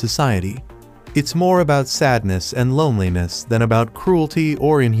American society. It's more about sadness and loneliness than about cruelty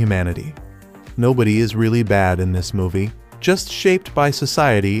or inhumanity. nobody is really bad in this movie, just shaped by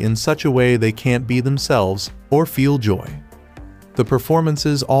society in such a way they can't be themselves or feel joy. The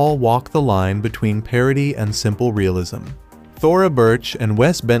performances all walk the line between parody and simple realism. Thora Birch and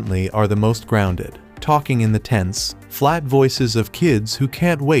Wes Bentley are the most grounded, talking in the tense, flat voices of kids who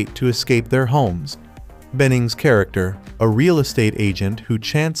can't wait to escape their homes. Bening's character, a real estate agent who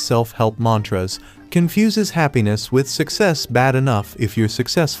chants self-help mantras, confuses happiness with success bad enough if you're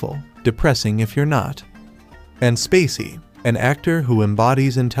successful, depressing if you're not. And Spacey, an actor who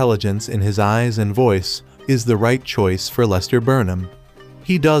embodies intelligence in his eyes and voice, is the right choice for Lester Burnham.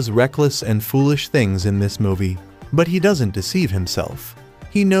 He does reckless and foolish things in this movie, but he doesn't deceive himself.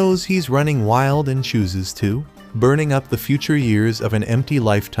 He knows he's running wild and chooses to, burning up the future years of an empty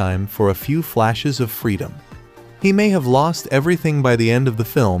lifetime for a few flashes of freedom. He may have lost everything by the end of the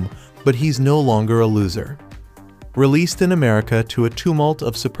film, but he's no longer a loser. Released in America to a tumult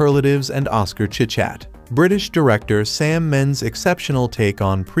of superlatives and Oscar chit-chat, British director Sam Mendes' exceptional take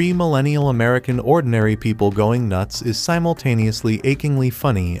on pre-millennial American ordinary people going nuts is simultaneously achingly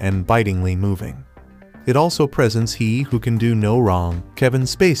funny and bitingly moving. It also presents he who can do no wrong, Kevin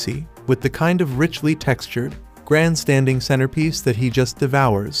Spacey, with the kind of richly textured, grandstanding centerpiece that he just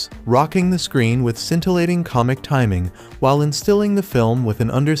devours, rocking the screen with scintillating comic timing while instilling the film with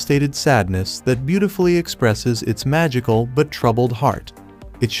an understated sadness that beautifully expresses its magical but troubled heart.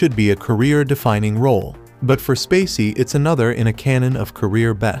 It should be a career-defining role, but for Spacey it's another in a canon of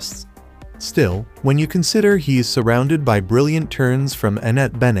career bests. Still, when you consider he's surrounded by brilliant turns from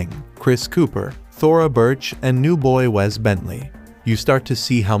Annette Bening, Chris Cooper, Thora Birch, and new boy Wes Bentley, you start to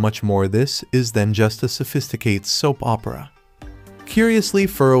see how much more this is than just a sophisticated soap opera. Curiously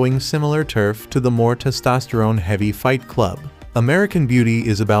furrowing similar turf to the more testosterone-heavy Fight Club, American Beauty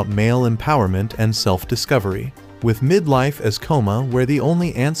is about male empowerment and self-discovery, with midlife as coma where the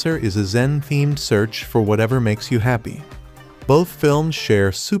only answer is a Zen-themed search for whatever makes you happy. Both films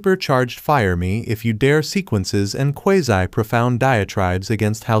share supercharged fire me if you dare sequences and quasi-profound diatribes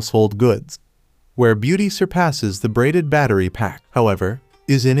against household goods. Where Beauty surpasses the braided battery pack, however,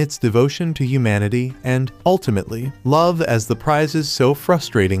 is in its devotion to humanity and, ultimately, love as the prizes so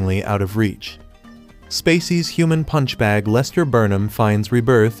frustratingly out of reach. Spacey's human punchbag Lester Burnham finds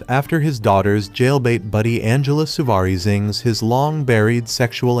rebirth after his daughter's jailbait buddy Mena Suvari zings his long-buried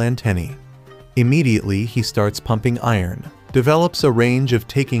sexual antennae. Immediately he starts pumping iron, develops a range of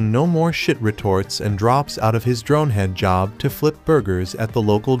taking no more shit retorts and drops out of his dronehead job to flip burgers at the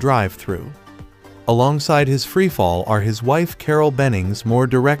local drive-thru. Alongside his freefall are his wife Carol Benning's more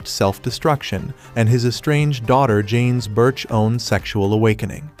direct self-destruction and his estranged daughter Jane's Birch-owned sexual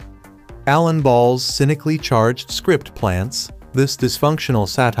awakening. Alan Ball's cynically charged script plants this dysfunctional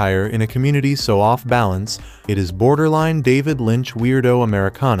satire in a community so off-balance it is borderline David Lynch weirdo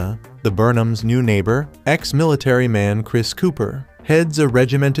Americana. The Burnhams' new neighbor, ex-military man Chris Cooper, heads a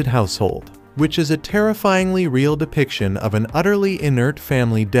regimented household, which is a terrifyingly real depiction of an utterly inert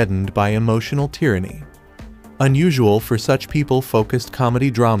family deadened by emotional tyranny. Unusual for such people-focused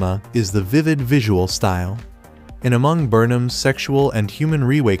comedy drama is the vivid visual style. And among Burnham's sexual and human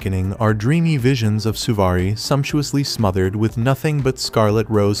reawakening are dreamy visions of Suvari sumptuously smothered with nothing but scarlet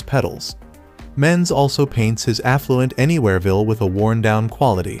rose petals. Mendes also paints his affluent Anywhereville with a worn-down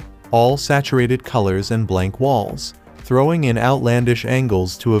quality, all saturated colors and blank walls, throwing in outlandish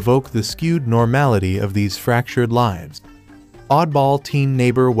angles to evoke the skewed normality of these fractured lives. Oddball teen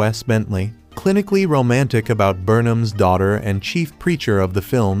neighbor Wes Bentley, clinically romantic about Burnham's daughter and chief preacher of the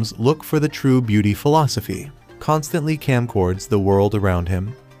film's look for the true beauty philosophy, constantly camcords the world around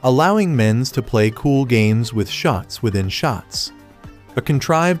him, allowing Mendes to play cool games with shots within shots. A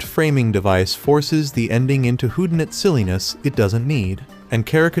contrived framing device forces the ending into whodunit silliness it doesn't need, and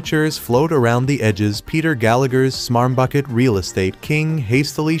caricatures float around the edges. Peter Gallagher's smarmbucket real estate king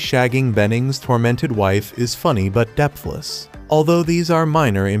hastily shagging Benning's tormented wife is funny but depthless, although these are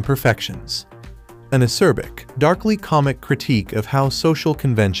minor imperfections. An acerbic, darkly comic critique of how social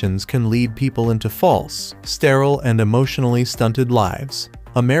conventions can lead people into false, sterile, and emotionally stunted lives.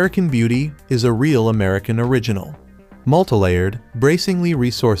 American Beauty is a real American original. Multilayered, bracingly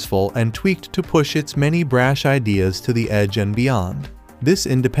resourceful, and tweaked to push its many brash ideas to the edge and beyond. This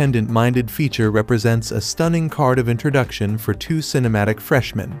independent-minded feature represents a stunning card of introduction for two cinematic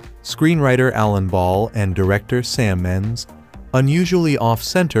freshmen, screenwriter Alan Ball and director Sam Mendes. Unusually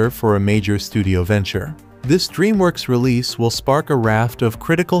off-center for a major studio venture, this DreamWorks release will spark a raft of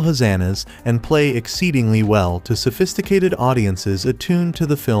critical hosannas and play exceedingly well to sophisticated audiences attuned to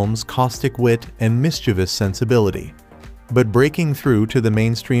the film's caustic wit and mischievous sensibility. But breaking through to the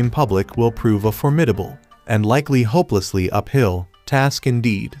mainstream public will prove a formidable, and likely hopelessly uphill, task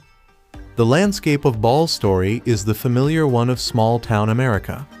indeed. The landscape of Ball's story is the familiar one of small-town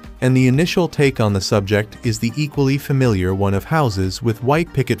America, and the initial take on the subject is the equally familiar one of houses with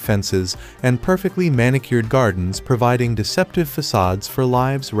white picket fences and perfectly manicured gardens providing deceptive facades for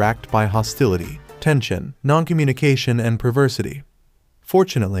lives racked by hostility, tension, non-communication, and perversity.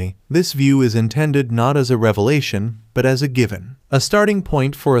 Fortunately, this view is intended not as a revelation, but as a given, a starting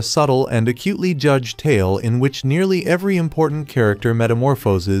point for a subtle and acutely judged tale in which nearly every important character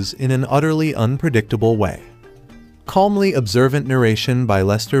metamorphoses in an utterly unpredictable way. Calmly observant narration by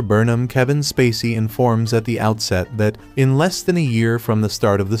Lester Burnham. Kevin Spacey informs at the outset that, in less than a year from the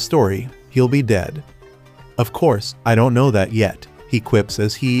start of the story, he'll be dead. "Of course, I don't know that yet," he quips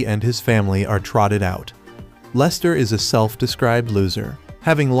as he and his family are trotted out. Lester is a self-described loser,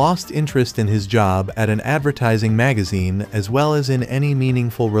 having lost interest in his job at an advertising magazine as well as in any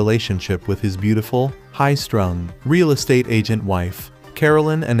meaningful relationship with his beautiful, high-strung, real estate agent wife,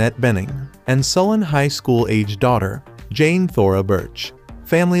 Carolyn Annette Bening, and sullen high school-age daughter, Jane Thora Birch.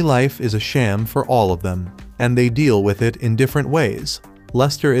 Family life is a sham for all of them, and they deal with it in different ways.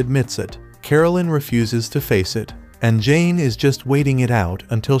 Lester admits it, Carolyn refuses to face it, and Jane is just waiting it out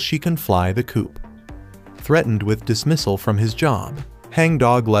until she can fly the coop. Threatened with dismissal from his job,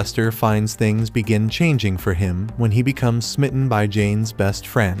 hangdog Lester finds things begin changing for him when he becomes smitten by Jane's best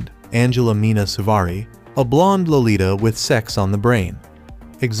friend, Mena Suvari, a blonde Lolita with sex on the brain.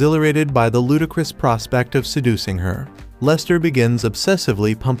 Exhilarated by the ludicrous prospect of seducing her, Lester begins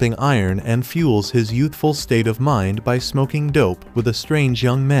obsessively pumping iron and fuels his youthful state of mind by smoking dope with a strange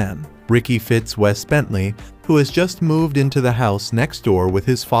young man, Ricky Fitz West Bentley, who has just moved into the house next door with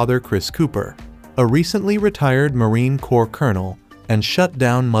his father Chris Cooper, a recently retired Marine Corps colonel, and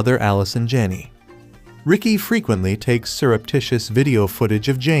shut-down mother Allison Janney. Ricky frequently takes surreptitious video footage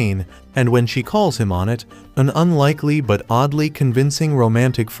of Jane, and when she calls him on it, an unlikely but oddly convincing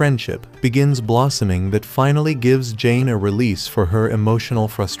romantic friendship begins blossoming that finally gives Jane a release for her emotional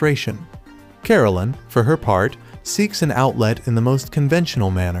frustration. Carolyn, for her part, seeks an outlet in the most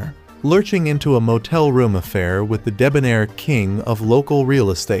conventional manner, lurching into a motel room affair with the debonair king of local real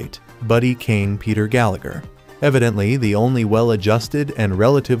estate, Buddy Kane Peter Gallagher. Evidently, the only well-adjusted and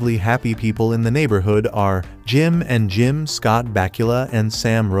relatively happy people in the neighborhood are Jim and Jim Scott Bakula and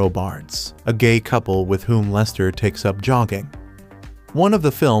Sam Robards, a gay couple with whom Lester takes up jogging. One of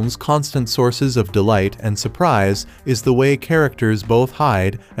the film's constant sources of delight and surprise is the way characters both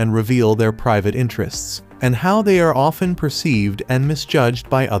hide and reveal their private interests, and how they are often perceived and misjudged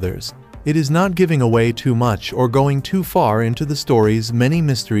by others. It is not giving away too much or going too far into the story's many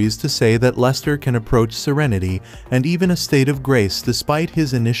mysteries to say that Lester can approach serenity and even a state of grace despite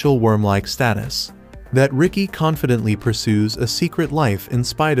his initial worm-like status. That Ricky confidently pursues a secret life in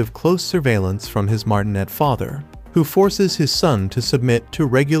spite of close surveillance from his martinet father, who forces his son to submit to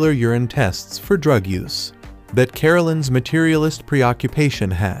regular urine tests for drug use. That Carolyn's materialist preoccupation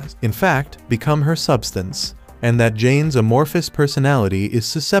has, in fact, become her substance, and that Jane's amorphous personality is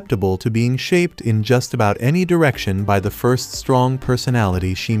susceptible to being shaped in just about any direction by the first strong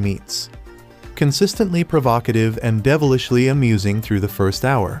personality she meets. Consistently provocative and devilishly amusing through the first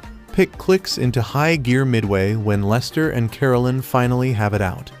hour, Pick clicks into high gear midway when Lester and Carolyn finally have it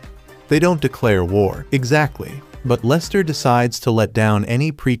out. They don't declare war, exactly, but Lester decides to let down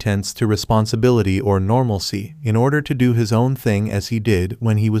any pretense to responsibility or normalcy in order to do his own thing as he did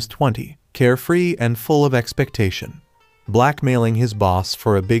when he was 20. Carefree and full of expectation, blackmailing his boss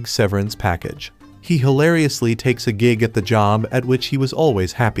for a big severance package. He hilariously takes a gig at the job at which he was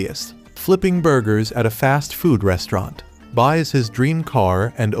always happiest, flipping burgers at a fast food restaurant, buys his dream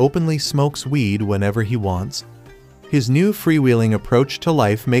car and openly smokes weed whenever he wants. His new freewheeling approach to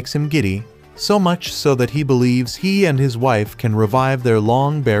life makes him giddy, so much so that he believes he and his wife can revive their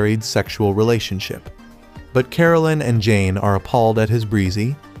long-buried sexual relationship. But Carolyn and Jane are appalled at his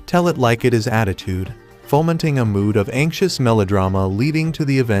breezy, tell-it-like-it-is attitude, fomenting a mood of anxious melodrama leading to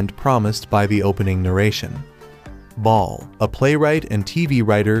the event promised by the opening narration. Ball, a playwright and TV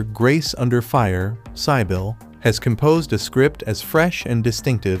writer, Grace Under Fire, Sybil, has composed a script as fresh and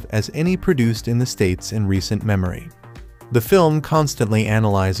distinctive as any produced in the States in recent memory. The film constantly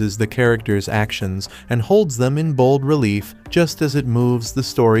analyzes the characters' actions and holds them in bold relief just as it moves the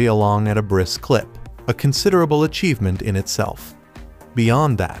story along at a brisk clip, a considerable achievement in itself.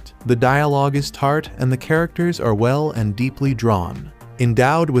 Beyond that, the dialogue is tart and the characters are well and deeply drawn,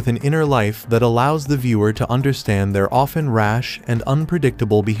 endowed with an inner life that allows the viewer to understand their often rash and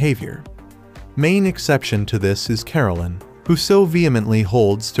unpredictable behavior. Main exception to this is Carolyn, who so vehemently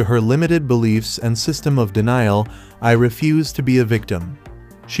holds to her limited beliefs and system of denial, "I refuse to be a victim."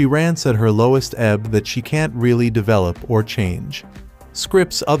 She rants at her lowest ebb that she can't really develop or change.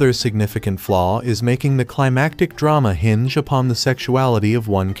 Script's other significant flaw is making the climactic drama hinge upon the sexuality of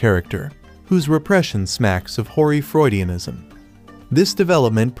one character, whose repression smacks of hoary Freudianism. This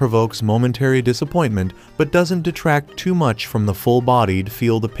development provokes momentary disappointment but doesn't detract too much from the full-bodied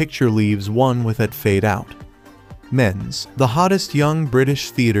feel the picture leaves one with at fade out. Mendes, the hottest young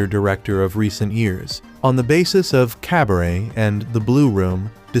British theatre director of recent years, on the basis of Cabaret and The Blue Room,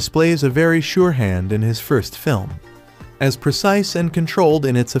 displays a very sure hand in his first film. As precise and controlled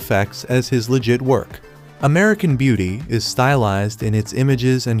in its effects as his legit work, American Beauty is stylized in its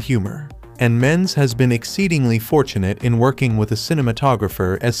images and humor, and Mendes has been exceedingly fortunate in working with a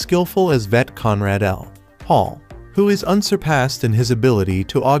cinematographer as skillful as vet Conrad L. Hall, who is unsurpassed in his ability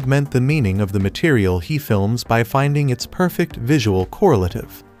to augment the meaning of the material he films by finding its perfect visual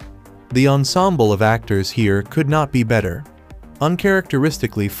correlative. The ensemble of actors here could not be better.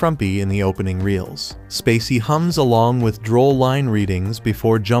 Uncharacteristically frumpy in the opening reels, Spacey hums along with droll line readings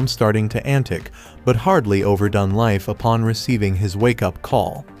before jump-starting to antic, but hardly overdone life upon receiving his wake-up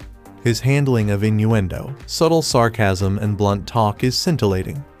call. His handling of innuendo, subtle sarcasm, and blunt talk is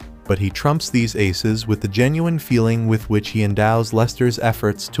scintillating, but he trumps these aces with the genuine feeling with which he endows Lester's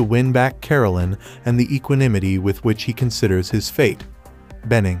efforts to win back Carolyn and the equanimity with which he considers his fate.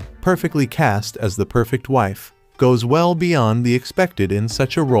 Bening, perfectly cast as the perfect wife, goes well beyond the expected in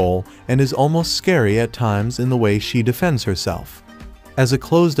such a role and is almost scary at times in the way she defends herself. As a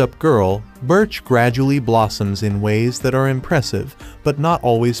closed-up girl, Birch gradually blossoms in ways that are impressive but not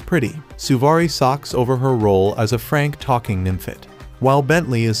always pretty. Suvari socks over her role as a frank talking nymphet, while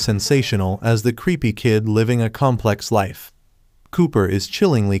Bentley is sensational as the creepy kid living a complex life. Cooper is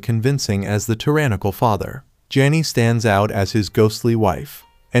chillingly convincing as the tyrannical father. Jenny stands out as his ghostly wife,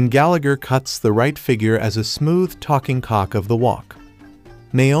 and Gallagher cuts the right figure as a smooth talking cock of the walk.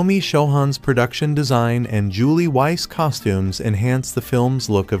 Naomi Chauhan's production design and Julie Weiss costumes enhance the film's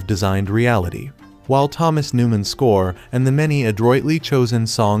look of designed reality, while Thomas Newman's score and the many adroitly chosen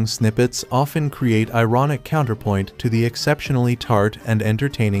song snippets often create ironic counterpoint to the exceptionally tart and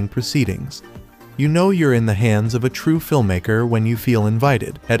entertaining proceedings. You know you're in the hands of a true filmmaker when you feel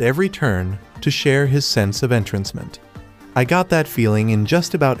invited, at every turn, to share his sense of entrancement. I got that feeling in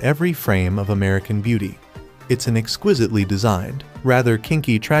just about every frame of American Beauty. It's an exquisitely designed, rather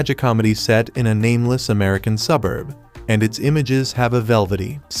kinky tragicomedy set in a nameless American suburb, and its images have a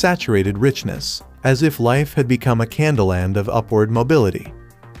velvety, saturated richness, as if life had become a candleland of upward mobility.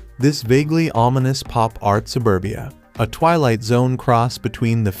 This vaguely ominous pop art suburbia, a Twilight Zone cross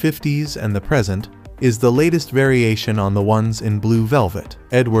between the 50s and the present, is the latest variation on the ones in Blue Velvet,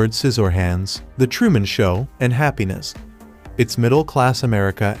 Edward Scissorhands, The Truman Show, and Happiness. It's middle-class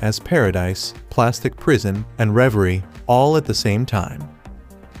America as paradise, plastic prison, and reverie, all at the same time.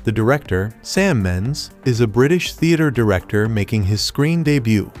 The director, Sam Mendes, is a British theatre director making his screen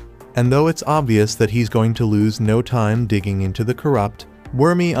debut, and though it's obvious that he's going to lose no time digging into the corrupt,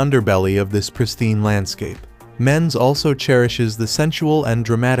 wormy underbelly of this pristine landscape, Mendes also cherishes the sensual and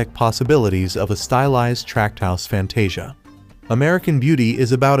dramatic possibilities of a stylized tract-house fantasia. American Beauty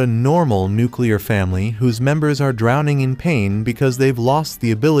is about a normal nuclear family whose members are drowning in pain because they've lost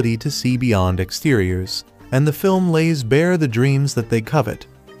the ability to see beyond exteriors, and the film lays bare the dreams that they covet.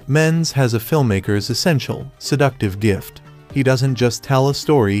 Mendes has a filmmaker's essential, seductive gift. He doesn't just tell a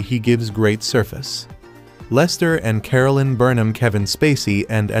story, he gives great surface. Lester and Carolyn Burnham, Kevin Spacey,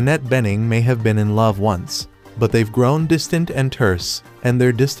 and Annette Bening may have been in love once, but they've grown distant and terse, and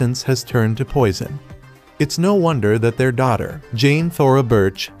their distance has turned to poison. It's no wonder that their daughter, Jane Thora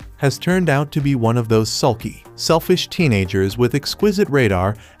Birch, has turned out to be one of those sulky, selfish teenagers with exquisite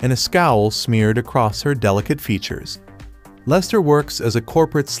radar and a scowl smeared across her delicate features. Lester works as a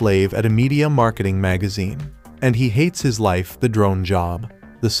corporate slave at a media marketing magazine, and he hates his life, the drone job,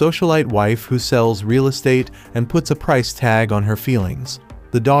 the socialite wife who sells real estate and puts a price tag on her feelings,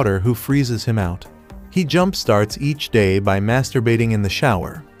 the daughter who freezes him out. He jump-starts each day by masturbating in the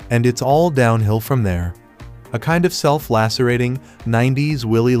shower, and it's all downhill from there. A kind of self-lacerating, 90s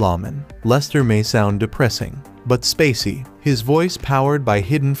Willy Lawman. Lester may sound depressing, but Spacey, his voice powered by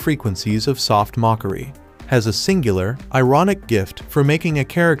hidden frequencies of soft mockery, has a singular, ironic gift for making a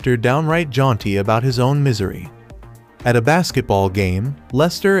character downright jaunty about his own misery. At a basketball game,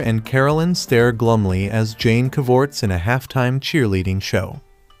 Lester and Carolyn stare glumly as Jane cavorts in a halftime cheerleading show.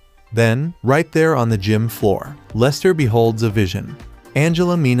 Then, right there on the gym floor, Lester beholds a vision.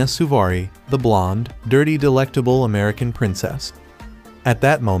 Mena Suvari, the blonde, dirty, delectable American princess. At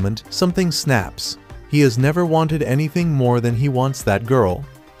that moment, something snaps. He has never wanted anything more than he wants that girl.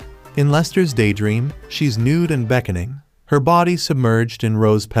 In Lester's daydream, she's nude and beckoning, her body submerged in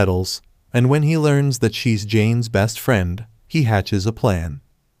rose petals, and when he learns that she's Jane's best friend, he hatches a plan.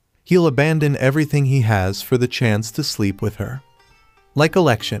 He'll abandon everything he has for the chance to sleep with her. Like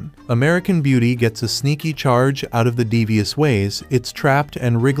Election, American Beauty gets a sneaky charge out of the devious ways its trapped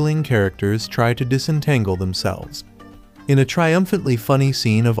and wriggling characters try to disentangle themselves. In a triumphantly funny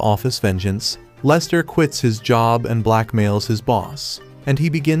scene of office vengeance, Lester quits his job and blackmails his boss, and he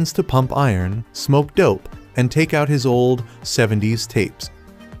begins to pump iron, smoke dope, and take out his old 70s tapes.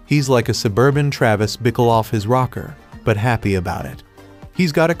 He's like a suburban Travis Bickle off his rocker, but happy about it.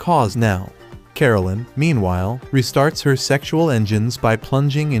 He's got a cause now. Carolyn, meanwhile, restarts her sexual engines by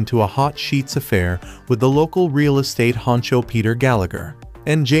plunging into a hot sheets affair with the local real estate honcho Peter Gallagher,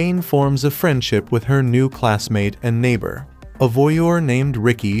 and Jane forms a friendship with her new classmate and neighbor, a voyeur named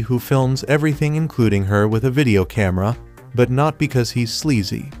Ricky who films everything including her with a video camera, but not because he's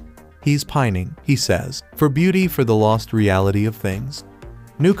sleazy. He's pining, he says, for beauty, for the lost reality of things.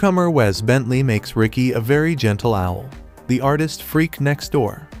 Newcomer Wes Bentley makes Ricky a very gentle owl, the artist freak next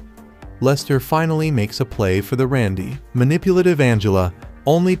door. Lester finally makes a play for the randy, manipulative Angela,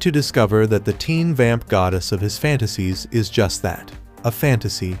 only to discover that the teen vamp goddess of his fantasies is just that, a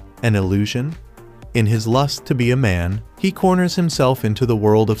fantasy, an illusion. In his lust to be a man, he corners himself into the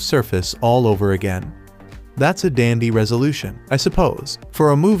world of surface all over again. That's a dandy resolution, I suppose,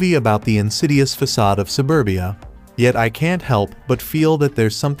 for a movie about the insidious facade of suburbia. Yet I can't help but feel that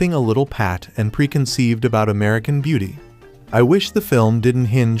there's something a little pat and preconceived about American Beauty. I wish the film didn't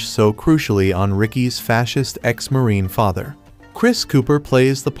hinge so crucially on Ricky's fascist ex-Marine father. Chris Cooper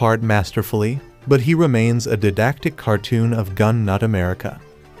plays the part masterfully, but he remains a didactic cartoon of gun nut America.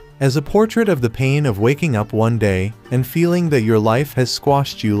 As a portrait of the pain of waking up one day and feeling that your life has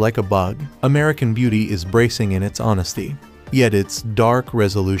squashed you like a bug, American Beauty is bracing in its honesty. Yet its dark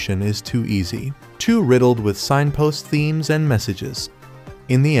resolution is too easy, too riddled with signpost themes and messages.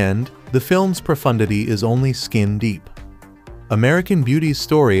 In the end, the film's profundity is only skin deep. American Beauty's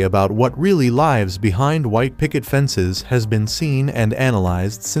story about what really lies behind white picket fences has been seen and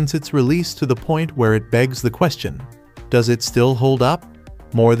analyzed since its release to the point where it begs the question, does it still hold up?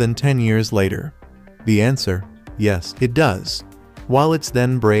 More than 10 years later. The answer, yes, it does. While its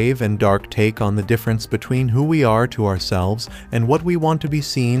then brave and dark take on the difference between who we are to ourselves and what we want to be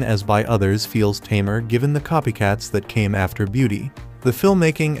seen as by others feels tamer given the copycats that came after Beauty, the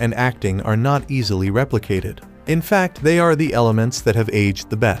filmmaking and acting are not easily replicated. In fact, they are the elements that have aged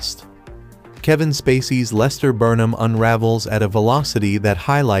the best. Kevin Spacey's Lester Burnham unravels at a velocity that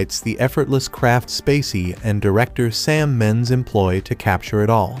highlights the effortless craft Spacey and director Sam Mendes employ to capture it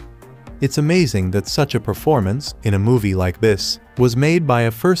all. It's amazing that such a performance, in a movie like this, was made by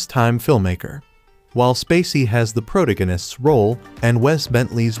a first-time filmmaker. While Spacey has the protagonist's role, and Wes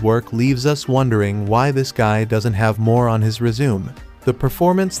Bentley's work leaves us wondering why this guy doesn't have more on his resume, the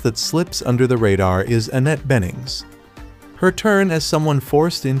performance that slips under the radar is Annette Bening's. Her turn as someone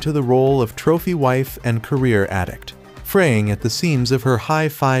forced into the role of trophy wife and career addict, fraying at the seams of her high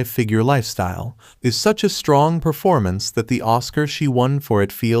five-figure lifestyle, is such a strong performance that the Oscar she won for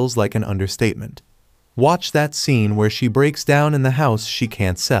it feels like an understatement. Watch that scene where she breaks down in the house she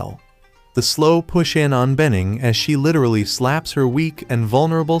can't sell. The slow push-in on Bening as she literally slaps her weak and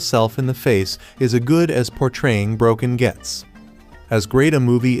vulnerable self in the face is as good as portraying broken gets. As great a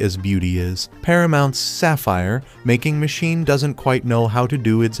movie as Beauty is, Paramount's Sapphire Making Machine doesn't quite know how to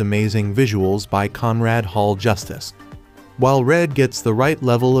do its amazing visuals by Conrad Hall justice. While red gets the right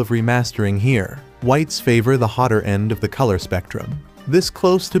level of remastering here, whites favor the hotter end of the color spectrum, this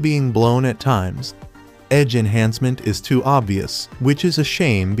close to being blown at times. Edge enhancement is too obvious, which is a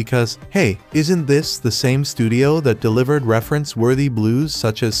shame because, hey, isn't this the same studio that delivered reference-worthy blues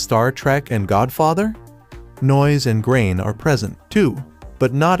such as Star Trek and Godfather? Noise and grain are present, too,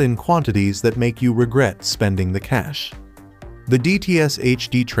 but not in quantities that make you regret spending the cash. The DTS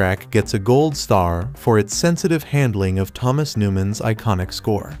HD track gets a gold star for its sensitive handling of Thomas Newman's iconic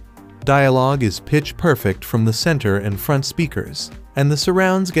score. Dialogue is pitch perfect from the center and front speakers, and the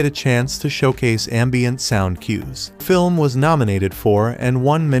surrounds get a chance to showcase ambient sound cues. The film was nominated for and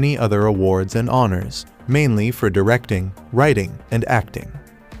won many other awards and honors, mainly for directing, writing, and acting.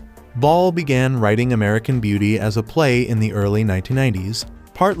 Ball began writing American Beauty as a play in the early 1990s,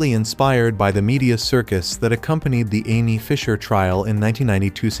 partly inspired by the media circus that accompanied the Amy Fisher trial in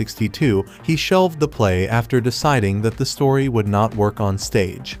 1992-63. He shelved the play after deciding that the story would not work on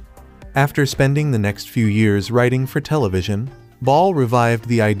stage. After spending the next few years writing for television, Ball revived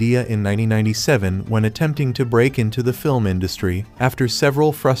the idea in 1997 when attempting to break into the film industry after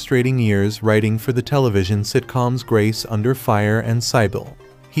several frustrating years writing for the television sitcoms Grace Under Fire and Sybil.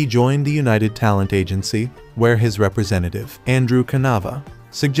 He joined the United Talent Agency, where his representative, Andrew Canava,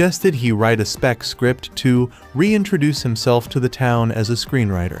 suggested he write a spec script to reintroduce himself to the town as a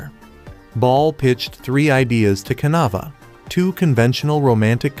screenwriter. Ball pitched 3 ideas to Canava: 2 conventional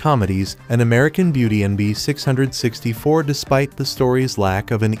romantic comedies and American Beauty and B664 despite the story's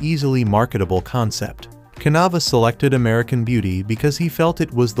lack of an easily marketable concept. Canava selected American Beauty because he felt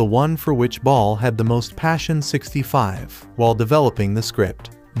it was the one for which Ball had the most passion. 65. While developing the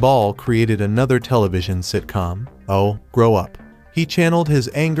script, Ball created another television sitcom, Oh, Grow Up. He channeled his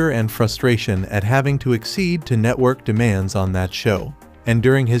anger and frustration at having to accede to network demands on that show, and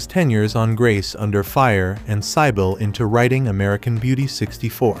during his tenures on Grace Under Fire and Sybil into writing American Beauty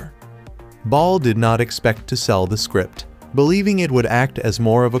 64. Ball did not expect to sell the script, believing it would act as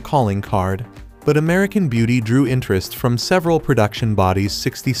more of a calling card, but American Beauty drew interest from several production bodies.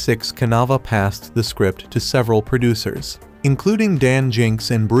 66. Canava passed the script to several producers, including Dan Jinks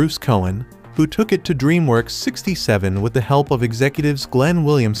and Bruce Cohen, who took it to DreamWorks. 67. With the help of executives Glenn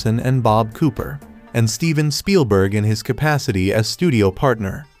Williamson and Bob Cooper, and Steven Spielberg in his capacity as studio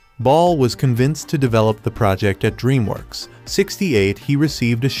partner, Ball was convinced to develop the project at DreamWorks. 68. He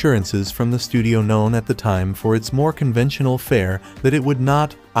received assurances from the studio known at the time for its more conventional fare that it would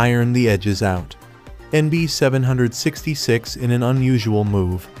not iron the edges out. NB 766. In an unusual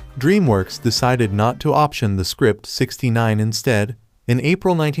move, DreamWorks decided not to option the script. 69. Instead, in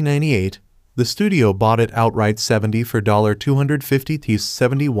April 1998, the studio bought it outright. 70. For $250.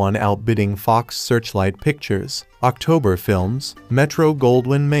 71. Outbidding Fox Searchlight Pictures, October Films,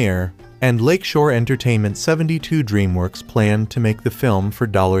 Metro-Goldwyn-Mayer, and Lakeshore Entertainment. 72. DreamWorks planned to make the film for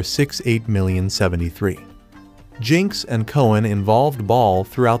 $68 million. 73. Jinks and Cohen involved Ball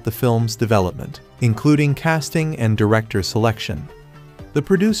throughout the film's development, including casting and director selection. The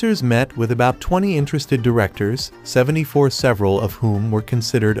producers met with about 20 interested directors, 74, several of whom were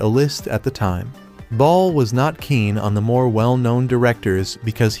considered a list at the time. Ball was not keen on the more well-known directors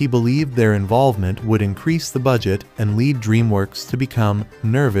because he believed their involvement would increase the budget and lead DreamWorks to become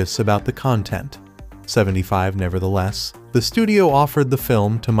nervous about the content. 75. Nevertheless, the studio offered the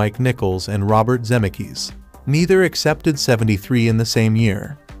film to Mike Nichols and Robert Zemeckis. Neither accepted. 73. In the same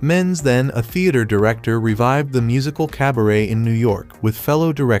year, Mendes, then a theater director, revived the musical Cabaret in New York with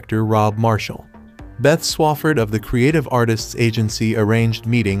fellow director Rob Marshall. Beth Swafford of the Creative Artists Agency arranged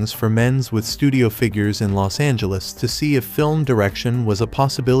meetings for Mendes with studio figures in Los Angeles to see if film direction was a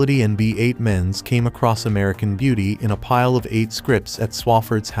possibility. NB8. Mendes came across American Beauty in a pile of 8 scripts at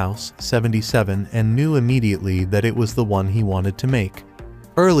Swafford's house. 77. And knew immediately that it was the one he wanted to make.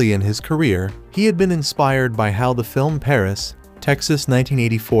 Early in his career, he had been inspired by how the film Paris, Texas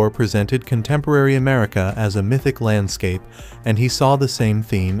 1984 presented contemporary America as a mythic landscape, and he saw the same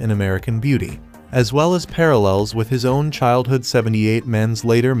theme in American Beauty, as well as parallels with his own childhood. 78. Mendes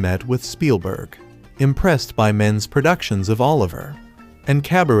later met with Spielberg, impressed by Mendes' productions of Oliver and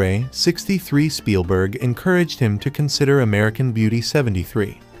Cabaret. 63. Spielberg encouraged him to consider American Beauty.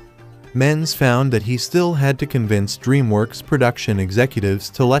 73. Mendes found that he still had to convince DreamWorks production executives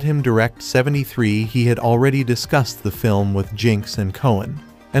to let him direct. 73. He had already discussed the film with Jinks and Cohen,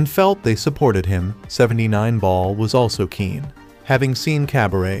 and felt they supported him. 79. Ball was also keen. Having seen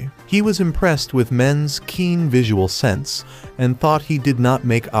Cabaret, he was impressed with Mendes' keen visual sense, and thought he did not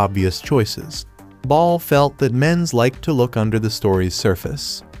make obvious choices. Ball felt that Mendes liked to look under the story's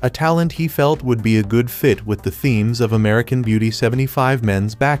surface, a talent he felt would be a good fit with the themes of American Beauty. 75.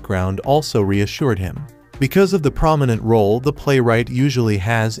 Mendes' background also reassured him, because of the prominent role the playwright usually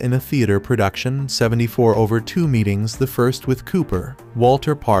has in a theater production. 74. Over 2 meetings, the first with Cooper,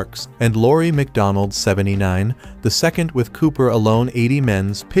 Walter Parks, and Laurie MacDonald. 79. The second with Cooper alone. 80.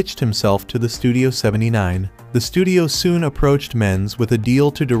 Mendes pitched himself to the studio. 79. The studio soon approached Mendes with a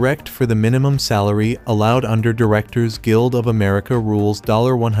deal to direct for the minimum salary allowed under Directors Guild of America rules,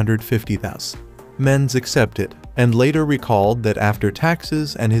 $150,000. Mendes accepted, and later recalled that after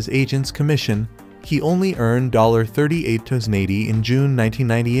taxes and his agent's commission, he only earned $38,080 in June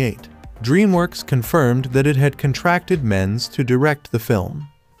 1998. DreamWorks confirmed that it had contracted Mendes to direct the film.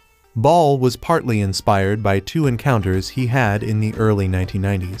 Ball was partly inspired by 2 encounters he had in the early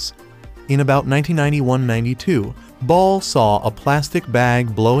 1990s. In about 1991-92, Ball saw a plastic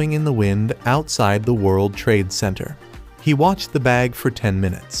bag blowing in the wind outside the World Trade Center. He watched the bag for 10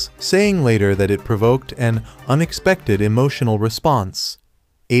 minutes, saying later that it provoked an unexpected emotional response.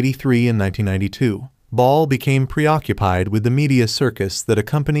 83. In 1992, Ball became preoccupied with the media circus that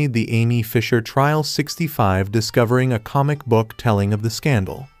accompanied the Amy Fisher trial. 65. Discovering a comic book telling of the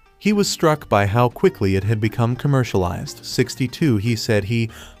scandal, He was struck by how quickly it had become commercialized. 62, he said he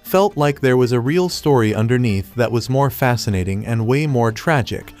felt like there was a real story underneath that was more fascinating and way more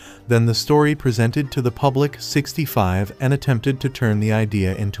tragic than the story presented to the public. 65, and attempted to turn the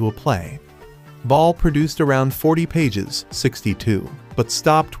idea into a play. Ball produced around 40 pages, 62, but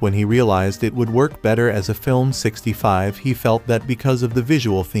stopped when he realized it would work better as a film. 65, he felt that because of the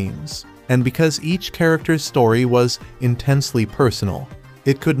visual themes, and because each character's story was intensely personal,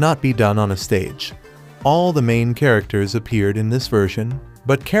 it could not be done on a stage. All the main characters appeared in this version,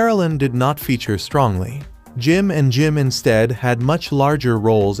 but Carolyn did not feature strongly. Jim instead had much larger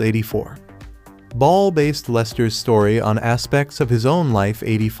roles. 84. Ball based Lester's story on aspects of his own life.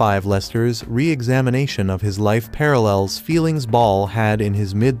 85. Lester's re-examination of his life parallels feelings Ball had in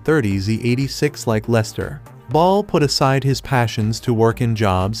his mid-30s. 86. Like Lester, Ball put aside his passions to work in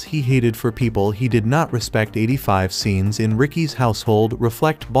jobs he hated for people he did not respect. 85. Scenes in Ricky's household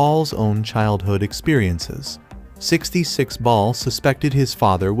reflect Ball's own childhood experiences. 66. Ball suspected his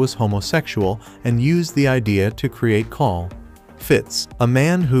father was homosexual and used the idea to create Carl Fitz, a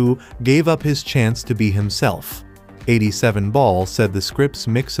man who gave up his chance to be himself. 87. Ball said the script's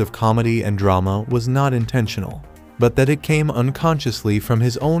mix of comedy and drama was not intentional, but that it came unconsciously from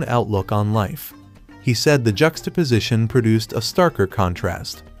his own outlook on life. He said the juxtaposition produced a starker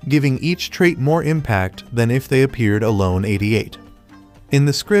contrast, giving each trait more impact than if they appeared alone. 88. In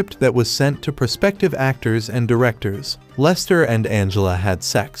the script that was sent to prospective actors and directors, Lester and Angela had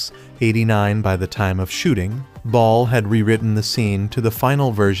sex. 89. By the time of shooting, Ball had rewritten the scene to the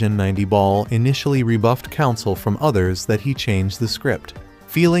final version. 90. Ball initially rebuffed counsel from others that he changed the script,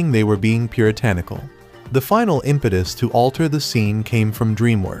 feeling they were being puritanical. The final impetus to alter the scene came from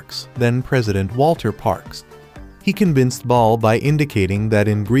DreamWorks, then President Walter Parks. He convinced Ball by indicating that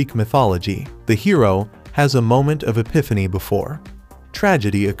in Greek mythology, the hero has a moment of epiphany before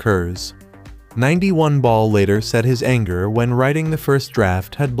tragedy occurs. 91. Ball later said his anger when writing the first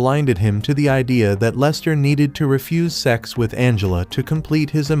draft had blinded him to the idea that Lester needed to refuse sex with Angela to complete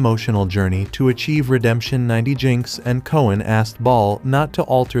his emotional journey to achieve redemption. 90. Jinx and Cohen asked Ball not to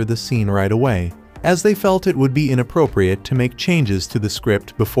alter the scene right away, as they felt it would be inappropriate to make changes to the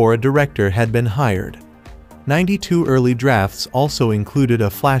script before a director had been hired. 92. Early drafts also included a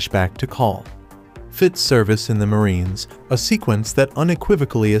flashback to Carl Fitz's service in the Marines, a sequence that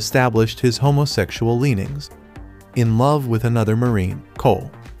unequivocally established his homosexual leanings. In love with another Marine, Cole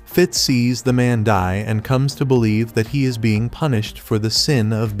Fitz sees the man die and comes to believe that he is being punished for the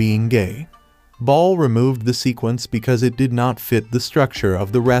sin of being gay. Ball removed the sequence because it did not fit the structure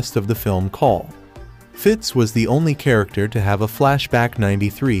of the rest of the film. Carl Fitz was the only character to have a flashback.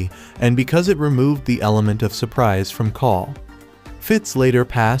 93, and because it removed the element of surprise from Carl Fitz later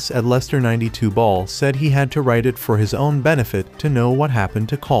pass at Lester. 92. Ball said he had to write it for his own benefit to know what happened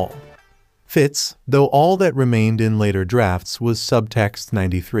to Carl Fitz, though all that remained in later drafts was subtext.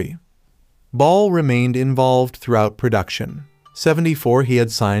 93. Ball remained involved throughout production. 74. He had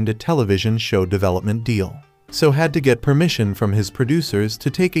signed a television show development deal, so had to get permission from his producers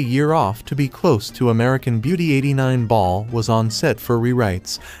to take a year off to be close to American Beauty. 89. Ball was on set for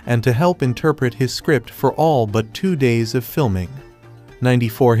rewrites and to help interpret his script for all but 2 days of filming.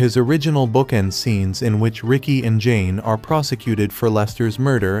 94. His original bookend scenes in which Ricky and Jane are prosecuted for Lester's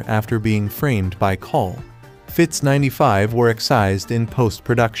murder after being framed by Carl Fitz. 95. Were excised in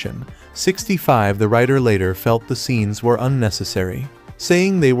post-production. 65. The writer later felt the scenes were unnecessary,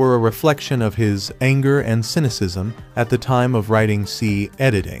 saying they were a reflection of his anger and cynicism at the time of writing. See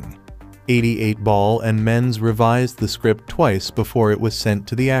editing. 88. Ball and Mendes revised the script twice before it was sent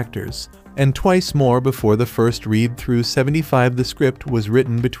to the actors, and twice more before the first read-through. 75. The script was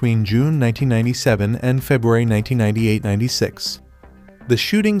written between June 1997 and February 1998-96. The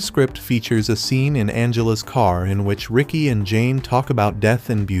shooting script features a scene in Angela's car in which Ricky and Jane talk about death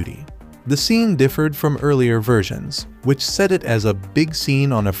and beauty. The scene differed from earlier versions, which set it as a big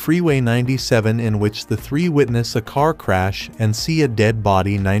scene on a freeway. 97. In which the three witness a car crash and see a dead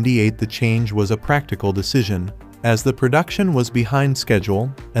body. 98. The change was a practical decision, as the production was behind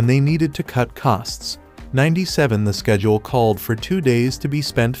schedule and they needed to cut costs. 97. The schedule called for 2 days to be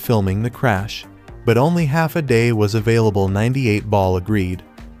spent filming the crash, but only half a day was available. 98. Ball agreed,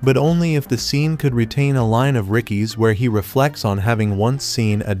 but only if the scene could retain a line of Ricky's where he reflects on having once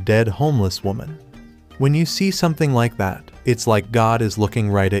seen a dead homeless woman. When you see something like that, it's like God is looking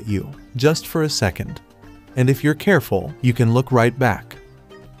right at you, just for a second. And if you're careful, you can look right back.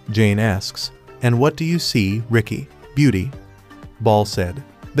 Jane asks, "And what do you see, Ricky? Beauty?" Ball said,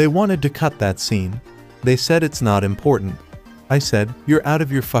 "They wanted to cut that scene. They said it's not important." I said, "You're out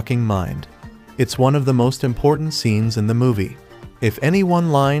of your fucking mind. It's one of the most important scenes in the movie." If any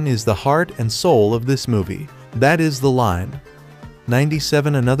one line is the heart and soul of this movie, that is the line.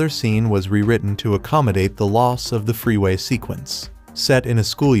 97. Another scene was rewritten to accommodate the loss of the freeway sequence. Set in a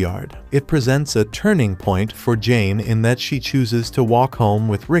schoolyard, it presents a turning point for Jane in that she chooses to walk home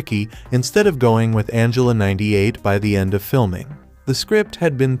with Ricky instead of going with Angela. 98. By the end of filming, the script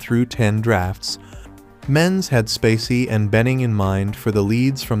had been through 10 drafts. Mendes had Spacey and Bening in mind for the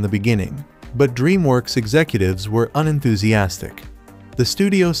leads from the beginning, but DreamWorks executives were unenthusiastic. The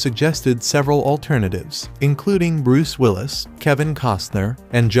studio suggested several alternatives, including Bruce Willis, Kevin Costner,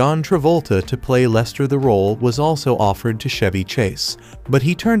 and John Travolta to play Lester. The role was also offered to Chevy Chase, but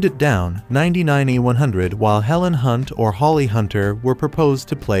he turned it down. 99. While Helen Hunt or Holly Hunter were proposed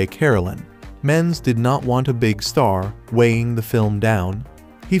to play Carolyn, Mendes did not want a big star, weighing the film down.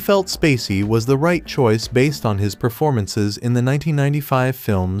 He felt Spacey was the right choice based on his performances in the 1995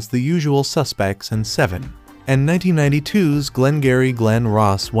 films The Usual Suspects and Seven, and 1992's Glengarry Glen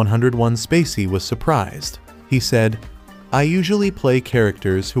Ross. 101. Spacey was surprised. He said, "I usually play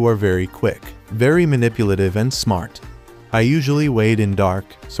characters who are very quick, very manipulative and smart. I usually wade in dark,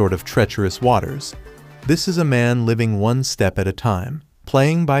 sort of treacherous waters. This is a man living one step at a time,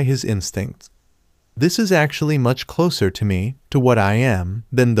 playing by his instincts. This is actually much closer to me, to what I am,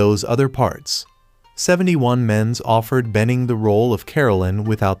 than those other parts." 71. Mendes offered Bening the role of Carolyn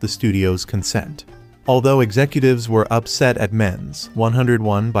without the studio's consent. Although executives were upset at Mendes.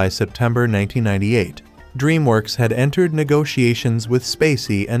 101. By September 1998, DreamWorks had entered negotiations with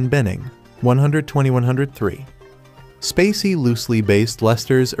Spacey and Bening. 120-103. Spacey loosely based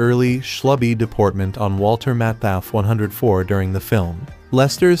Lester's early, schlubby deportment on Walter Matthau. 104. During the film,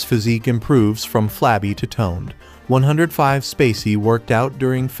 Lester's physique improves from flabby to toned. 105. Spacey worked out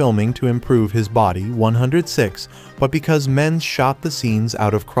during filming to improve his body. 106. But because Mendes shot the scenes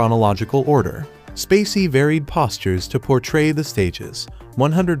out of chronological order, Spacey varied postures to portray the stages.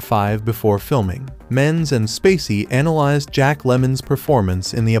 105. Before filming, Mendes and Spacey analyzed Jack Lemmon's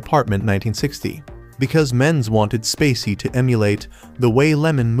performance in The Apartment 1960. Because Mendes wanted Spacey to emulate the way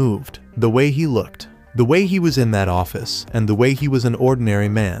Lemmon moved, the way he looked, the way he was in that office, and the way he was an ordinary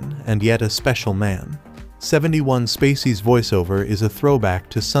man, and yet a special man. 71. Spacey's voiceover is a throwback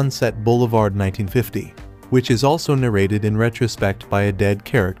to Sunset Boulevard 1950, which is also narrated in retrospect by a dead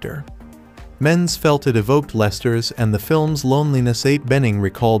character. Mendes felt it evoked Lester's and the film's loneliness. 8. Bening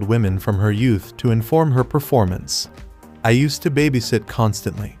recalled women from her youth to inform her performance. "I used to babysit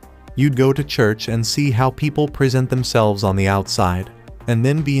constantly. You'd go to church and see how people present themselves on the outside, and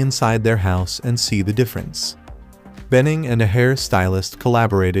then be inside their house and see the difference." Bening and a hairstylist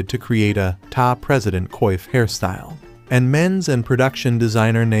collaborated to create a Ta President coif hairstyle, and Mendes and production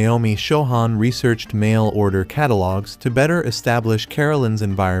designer Naomi Shohan researched mail-order catalogs to better establish Carolyn's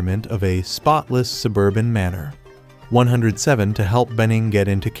environment of a spotless suburban manor. 107. To help Bening get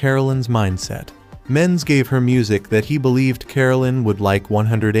into Carolyn's mindset, Mendes gave her music that he believed Carolyn would like.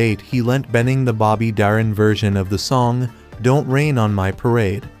 108. He lent Bening the Bobby Darin version of the song "Don't Rain on My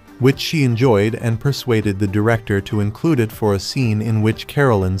Parade," which she enjoyed, and persuaded the director to include it for a scene in which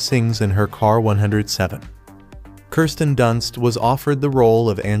Carolyn sings in her car. 107. Kirsten Dunst was offered the role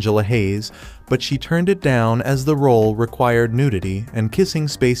of Angela Hayes, but she turned it down as the role required nudity and kissing.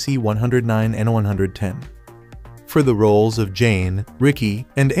 Spacey. 109 and 110. For the roles of Jane, Ricky,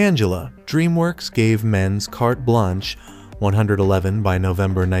 and Angela, DreamWorks gave Mendes carte blanche. 111. By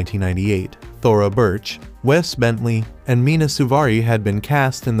November 1998, Thora Birch, Wes Bentley, and Mena Suvari had been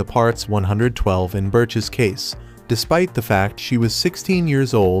cast in the parts. 112. In Birch's case, despite the fact she was 16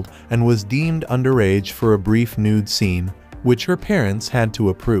 years old and was deemed underage for a brief nude scene, which her parents had to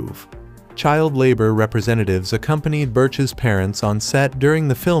approve. Child labor representatives accompanied Birch's parents on set during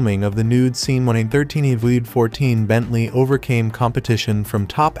the filming of the nude scene. 113. 14. Bentley overcame competition from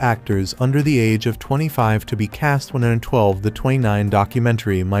top actors under the age of 25 to be cast. 112. The 29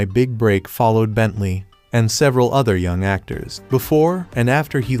 documentary My Big Break followed Bentley and several other young actors before and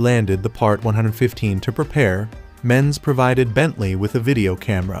after he landed the part. 115. To prepare, Mendes provided Bentley with a video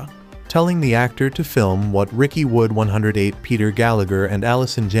camera, telling the actor to film what Ricky would. 108. Peter Gallagher and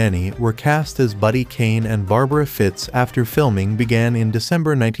Allison Janney were cast as Buddy Kane and Barbara Fitz after filming began in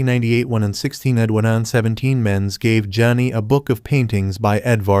December 1998. 116. 117. Mendes gave Janney a book of paintings by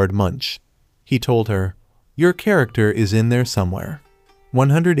Edvard Munch. He told her, "Your character is in there somewhere."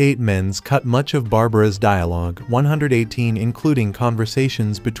 108. Mendes cut much of Barbara's dialogue. 118. Including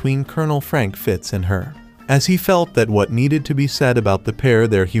conversations between Colonel Frank Fitz and her, as he felt that what needed to be said about the pair,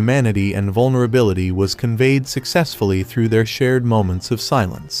 their humanity and vulnerability, was conveyed successfully through their shared moments of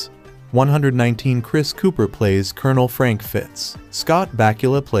silence. 119. Chris Cooper plays Colonel Frank Fitz, Scott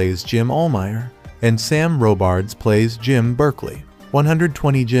Bakula plays Jim Allmeyer, and Sam Robards plays Jim Berkeley.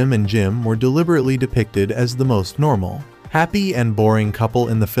 120 Jim and Jim were deliberately depicted as the most normal, happy and boring couple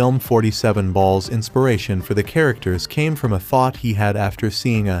in the film. 47 Ball's inspiration for the characters came from a thought he had after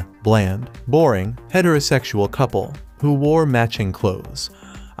seeing a bland, boring, heterosexual couple who wore matching clothes.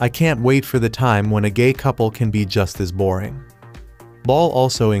 I can't wait for the time when a gay couple can be just as boring. Ball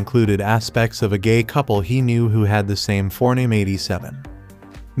also included aspects of a gay couple he knew who had the same forename. 87.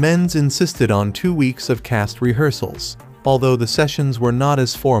 Mendes insisted on 2 weeks of cast rehearsals, although the sessions were not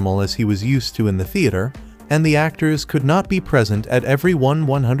as formal as he was used to in the theater, and the actors could not be present at every one.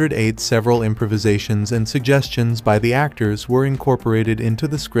 108 Several improvisations and suggestions by the actors were incorporated into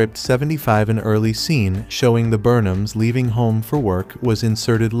the script. 75 An early scene showing the Burnhams leaving home for work was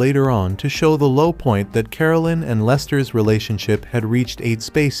inserted later on to show the low point that Carolyn and Lester's relationship had reached. 8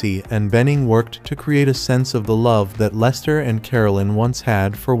 Spacey and Bening worked to create a sense of the love that Lester and Carolyn once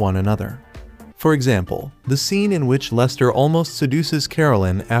had for one another. For example, the scene in which Lester almost seduces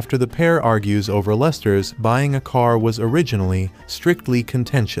Carolyn after the pair argues over Lester's buying a car was originally strictly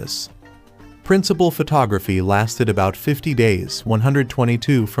contentious. Principal photography lasted about 50 days,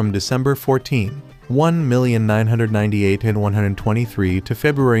 122 from December 14, 1,998 and 123 to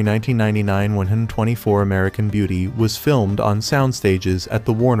February 1999. 124 American Beauty was filmed on sound stages at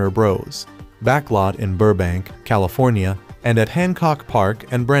the Warner Bros. Backlot in Burbank, California, and at Hancock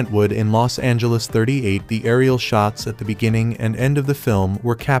Park and Brentwood in Los Angeles. 38 The aerial shots at the beginning and end of the film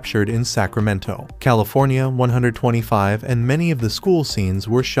were captured in Sacramento, California. 125 And many of the school scenes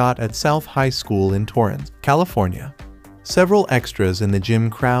were shot at South High School in Torrance, California. Several extras in the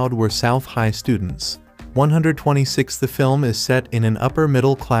gym crowd were South High students. 126 The film is set in an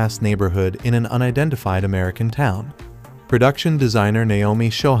upper-middle-class neighborhood in an unidentified American town. Production designer Naomi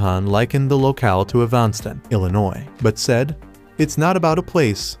Chauhan likened the locale to Evanston, Illinois, but said, "It's not about a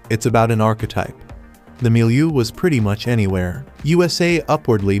place, it's about an archetype." The milieu was pretty much anywhere, USA,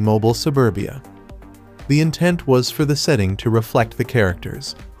 upwardly mobile suburbia. The intent was for the setting to reflect the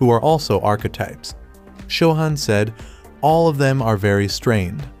characters, who are also archetypes. Chauhan said, "All of them are very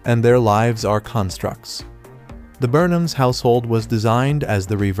strained, and their lives are constructs." The Burnhams' household was designed as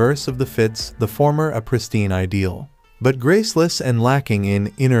the reverse of the Fitz, the former a pristine ideal, but graceless and lacking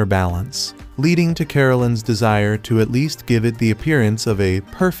in inner balance, leading to Carolyn's desire to at least give it the appearance of a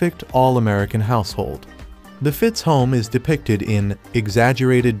perfect all-American household. The Fitz home is depicted in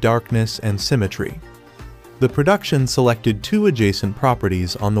exaggerated darkness and symmetry. The production selected 2 adjacent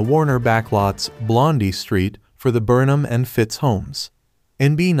properties on the Warner backlot's Blondie Street for the Burnham and Fitz homes.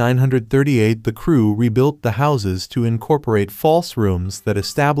 NB 938 The crew rebuilt the houses to incorporate false rooms that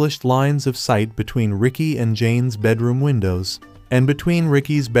established lines of sight between Ricky and Jane's bedroom windows, and between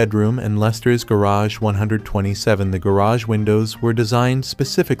Ricky's bedroom and Lester's garage. 127 The garage windows were designed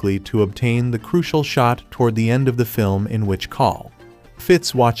specifically to obtain the crucial shot toward the end of the film in which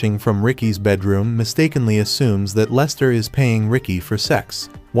Fitz, watching from Ricky's bedroom, mistakenly assumes that Lester is paying Ricky for sex.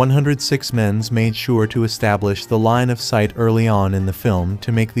 106 Mendes made sure to establish the line of sight early on in the film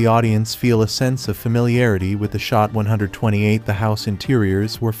to make the audience feel a sense of familiarity with the shot. 128 The house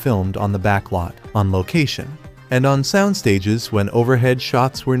interiors were filmed on the backlot, on location, and on sound stages when overhead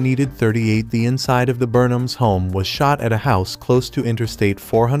shots were needed. 38 The inside of the Burnhams' home was shot at a house close to Interstate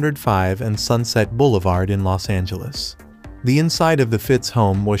 405 and Sunset Boulevard in Los Angeles. The inside of the Fitz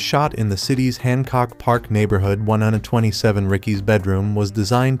home was shot in the city's Hancock Park neighborhood. 127 Ricky's bedroom was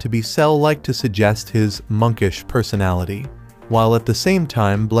designed to be cell-like to suggest his monkish personality, while at the same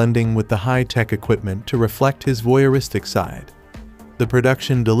time blending with the high-tech equipment to reflect his voyeuristic side. The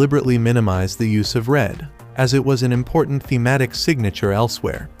production deliberately minimized the use of red, as it was an important thematic signature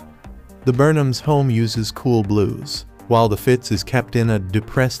elsewhere. The Burnhams' home uses cool blues, while the Fitz is kept in a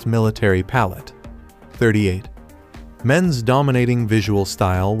depressed military palette. 38. Men's dominating visual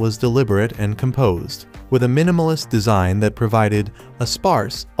style was deliberate and composed, with a minimalist design that provided a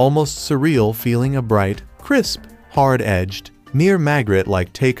sparse, almost surreal feeling, a bright, crisp, hard-edged, near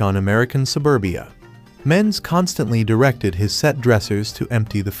Magritte-like take on American suburbia. Mendes constantly directed his set dressers to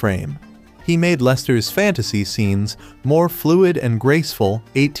empty the frame. He made Lester's fantasy scenes more fluid and graceful.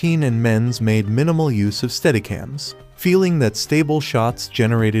 18 And Mendes made minimal use of steadicams, feeling that stable shots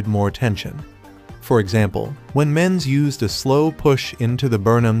generated more tension. For example, when Mendes used a slow push into the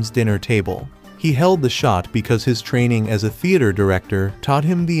Burnhams' dinner table, he held the shot because his training as a theater director taught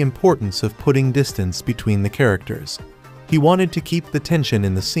him the importance of putting distance between the characters. He wanted to keep the tension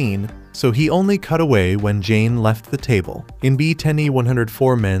in the scene, so he only cut away when Jane left the table. In B10E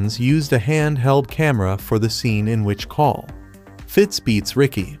 104 Mendes used a handheld camera for the scene in which Fitz beats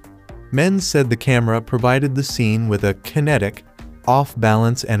Ricky. Mendes said the camera provided the scene with a kinetic,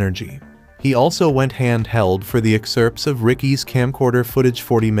 off-balance energy. He also went handheld for the excerpts of Ricky's camcorder footage.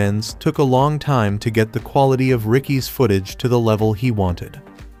 40 Mendes took a long time to get the quality of Ricky's footage to the level he wanted.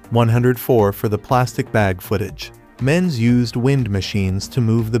 104 For the plastic bag footage. Mendes used wind machines to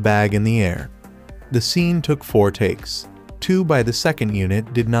move the bag in the air. The scene took 4 takes. 2 by the second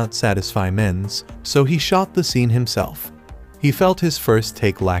unit did not satisfy Mendes, so he shot the scene himself. He felt his first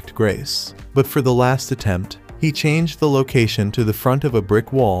take lacked grace, but for the last attempt, he changed the location to the front of a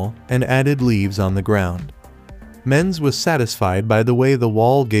brick wall and added leaves on the ground. Mendes was satisfied by the way the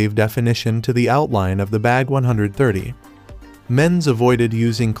wall gave definition to the outline of the bag. 130. Mendes avoided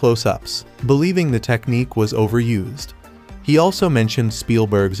using close-ups, believing the technique was overused. He also mentioned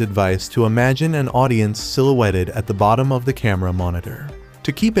Spielberg's advice to imagine an audience silhouetted at the bottom of the camera monitor,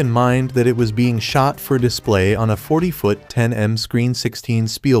 to keep in mind that it was being shot for display on a 40-foot 10mm screen. 16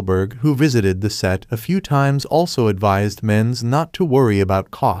 Spielberg, who visited the set a few times, also advised Mendes not to worry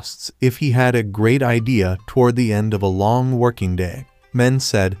about costs if he had a great idea toward the end of a long working day. Mendes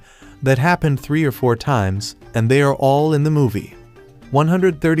said, "That happened 3 or 4 times, and they are all in the movie."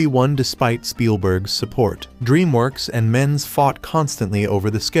 131 Despite Spielberg's support, DreamWorks and Mendes fought constantly over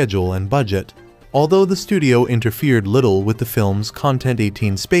the schedule and budget. Although the studio interfered little with the film's content.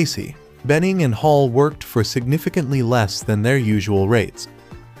 18 Spacey, Bening and Hall worked for significantly less than their usual rates.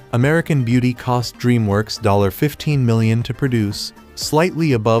 American Beauty cost DreamWorks $15 million to produce,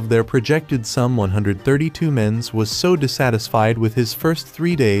 slightly above their projected sum. 132 Mendes was so dissatisfied with his first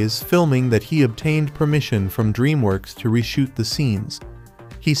 3 days filming that he obtained permission from DreamWorks to reshoot the scenes.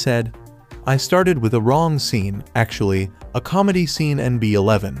 He said, "I started with a wrong scene, actually, a comedy scene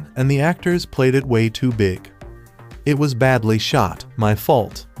NB11, and the actors played it way too big. It was badly shot, my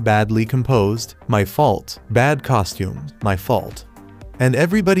fault, badly composed, my fault, bad costumes, my fault. And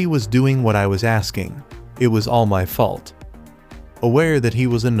everybody was doing what I was asking. It was all my fault." Aware that he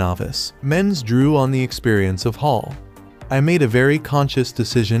was a novice, Mendes drew on the experience of Hall. "I made a very conscious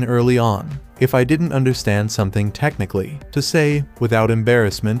decision early on, if I didn't understand something technically, to say, without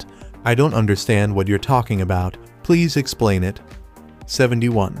embarrassment, 'I don't understand what you're talking about. Please explain it.'"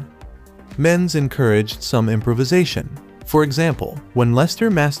 71. Mendes encouraged some improvisation. For example, when Lester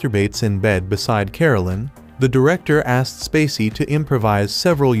masturbates in bed beside Carolyn, the director asked Spacey to improvise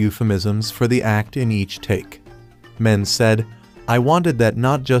several euphemisms for the act in each take. Mendes said, "I wanted that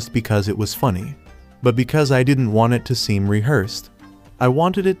not just because it was funny, but because I didn't want it to seem rehearsed. I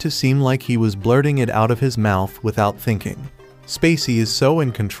wanted it to seem like he was blurting it out of his mouth without thinking. Spacey is so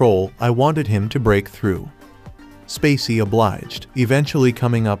in control, I wanted him to break through." Spacey obliged, eventually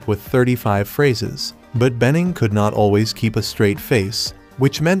coming up with 35 phrases, but Bening could not always keep a straight face,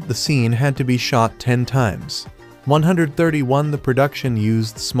 which meant the scene had to be shot 10 times. 131 The production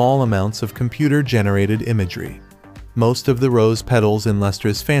used small amounts of computer-generated imagery. Most of the rose petals in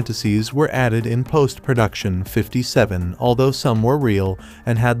Lester's fantasies were added in post-production. 57 Although some were real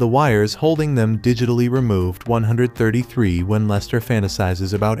and had the wires holding them digitally removed. 133 When Lester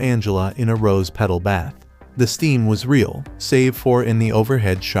fantasizes about Angela in a rose petal bath, the steam was real, save for in the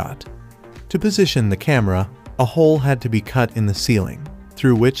overhead shot. To position the camera, a hole had to be cut in the ceiling,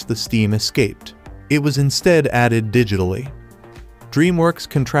 through which the steam escaped. It was instead added digitally. DreamWorks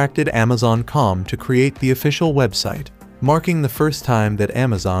contracted Amazon.com to create the official website, marking the first time that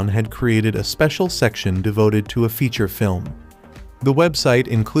Amazon had created a special section devoted to a feature film. The website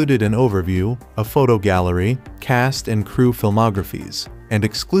included an overview, a photo gallery, cast and crew filmographies, and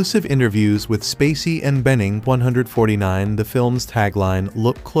exclusive interviews with Spacey and Bening. 149 The film's tagline,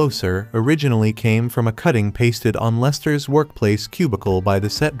 "Look Closer," originally came from a cutting pasted on Lester's workplace cubicle by the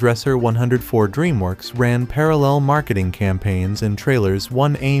set dresser. 104 DreamWorks ran parallel marketing campaigns and trailers,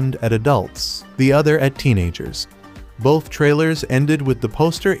 one aimed at adults, the other at teenagers. Both trailers ended with the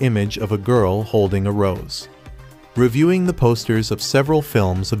poster image of a girl holding a rose. Reviewing the posters of several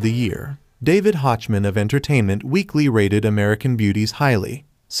films of the year, David Hochman of Entertainment Weekly rated American Beauty's highly,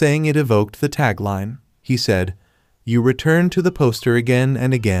 saying it evoked the tagline. He said, "You return to the poster again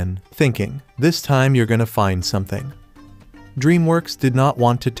and again, thinking, this time you're gonna find something." DreamWorks did not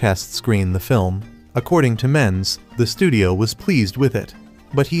want to test screen the film. According to Mendes, the studio was pleased with it,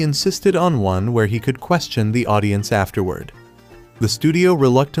 but he insisted on one where he could question the audience afterward. The studio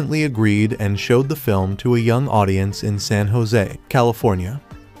reluctantly agreed and showed the film to a young audience in San Jose, California.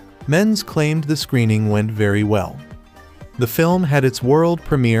 Mendes claimed the screening went very well. The film had its world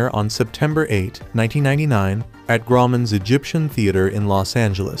premiere on September 8, 1999, at Grauman's Egyptian Theater in Los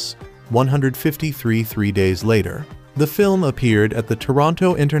Angeles. 153 3 days later, the film appeared at the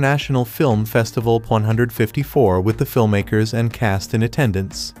Toronto International Film Festival. 154 With the filmmakers and cast in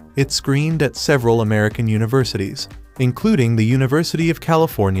attendance, it screened at several American universities, including the University of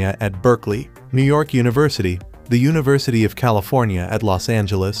California at Berkeley, New York University, the University of California at Los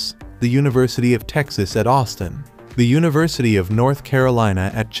Angeles, the University of Texas at Austin, the University of North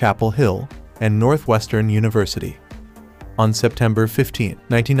Carolina at Chapel Hill, and Northwestern University. On September 15,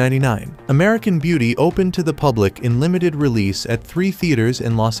 1999, American Beauty opened to the public in limited release at 3 theaters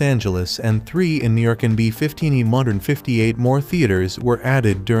in Los Angeles and 3 in New York, and 158 more theaters were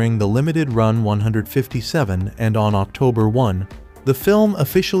added during the limited run 157, and on October 1, the film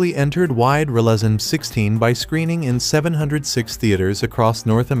officially entered wide release 16 by screening in 706 theaters across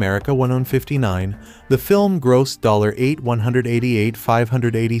North America. 159, the film grossed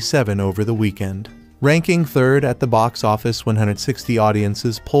 $8,188,587 over the weekend, ranking third at the box office. 160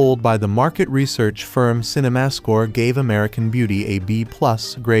 audiences polled by the market research firm CinemaScore gave American Beauty a B+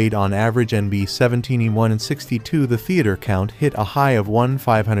 grade on average and B17/162. The theater count hit a high of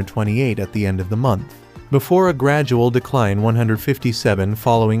 1,528 at the end of the month, before a gradual decline. 157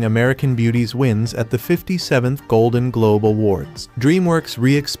 following American Beauty's wins at the 57th Golden Globe Awards. DreamWorks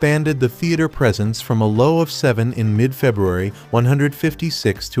re-expanded the theater presence from a low of 7 in mid-February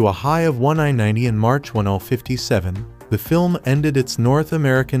 156 to a high of 190 in March 1057. The film ended its North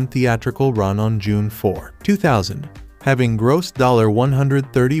American theatrical run on June 4, 2000, having grossed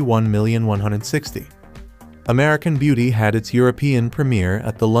 $131,160,000. American Beauty had its European premiere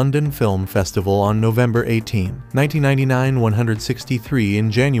at the London Film Festival on November 18, 1999. 163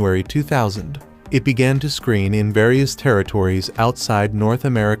 in January 2000. It began to screen in various territories outside North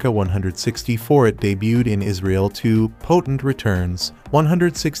America. 164 it debuted in Israel. 2 potent returns.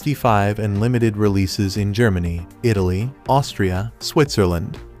 165 and limited releases in Germany, Italy, Austria,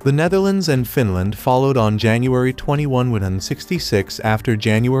 Switzerland, the Netherlands and Finland followed on January 21. 166 after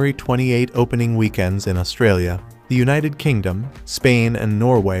January 28 opening weekends in Australia, the United Kingdom, Spain and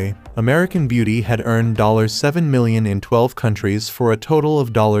Norway. American Beauty had earned $7 million in 12 countries for a total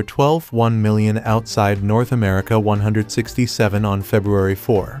of $12.1 million outside North America. 167 on February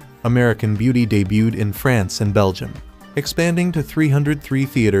 4. American Beauty debuted in France and Belgium, expanding to 303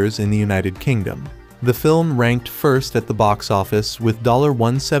 theaters in the United Kingdom. The film ranked first at the box office with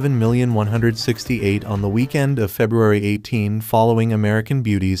 $17,168,000 on the weekend of February 18. Following American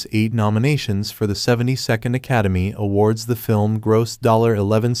Beauty's 8 nominations for the 72nd Academy Awards, the film grossed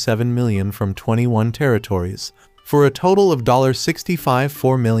 $11.7 million from 21 territories, for a total of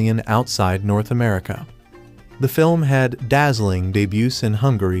 $65.4 million outside North America. The film had dazzling debuts in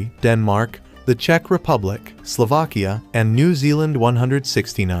Hungary, Denmark, the Czech Republic, Slovakia, and New Zealand.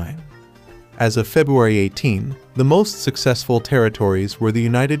 169. As of February 18, the most successful territories were the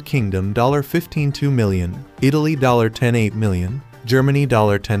United Kingdom $15.2 million, Italy $10.8 million, Germany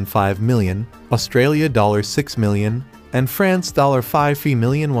 $10.5 million, Australia $6 million, and France $5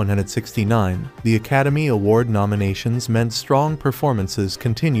 million. 169. The Academy Award nominations meant strong performances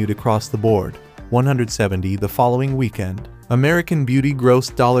continued across the board. 170 the following weekend, American Beauty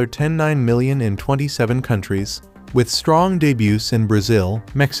grossed $10.9 million in 27 countries, with strong debuts in Brazil,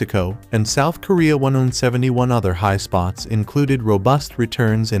 Mexico, and South Korea. 171 other high spots included robust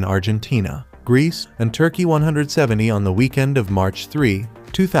returns in Argentina, Greece, and Turkey. 170 on the weekend of March 3,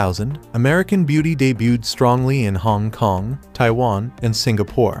 2000, American Beauty debuted strongly in Hong Kong, Taiwan, and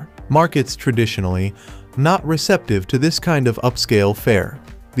Singapore, markets traditionally not receptive to this kind of upscale fare.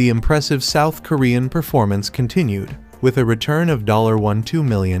 The impressive South Korean performance continued, with a return of $12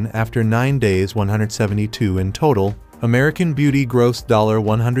 million after 9 days. 172 in total. American Beauty grossed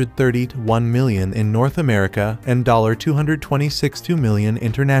 $131 million in North America and $226 million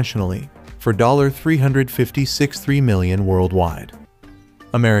internationally, for $356.3 million worldwide.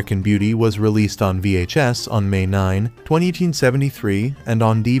 American Beauty was released on VHS on May 9, 1973, and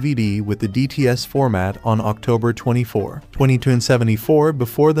on DVD with the DTS format on October 24, 1974.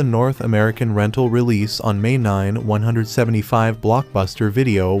 Before the North American rental release on May 9, 175 Blockbuster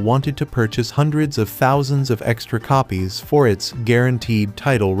Video wanted to purchase hundreds of thousands of extra copies for its guaranteed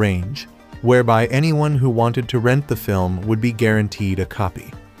title range, whereby anyone who wanted to rent the film would be guaranteed a copy.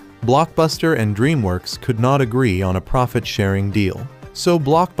 Blockbuster and DreamWorks could not agree on a profit-sharing deal, so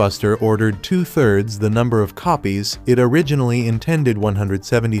Blockbuster ordered 2/3 the number of copies it originally intended.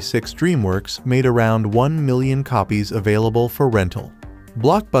 176 DreamWorks made around 1 million copies available for rental.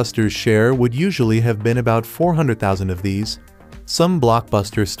 Blockbuster's share would usually have been about 400,000 of these. Some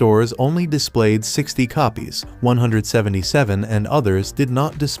Blockbuster stores only displayed 60 copies, 177, and others did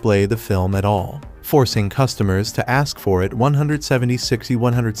not display the film at all, forcing customers to ask for it.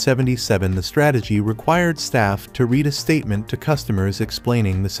 177. The strategy required staff to read a statement to customers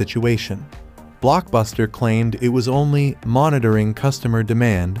explaining the situation. Blockbuster claimed it was only monitoring customer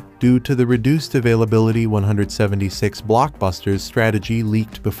demand due to the reduced availability. 176 Blockbuster's strategy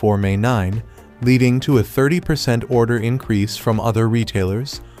leaked before May 9, leading to a 30% order increase from other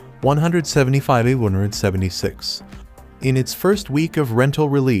retailers, 175-176. In its first week of rental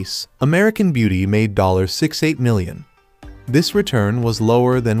release, American Beauty made $68 million. This return was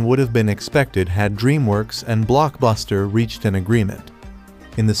lower than would have been expected had DreamWorks and Blockbuster reached an agreement.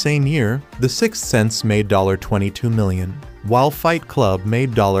 In the same year, The Sixth Sense made $22 million, while Fight Club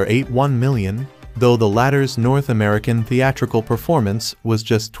made $81 million, though the latter's North American theatrical performance was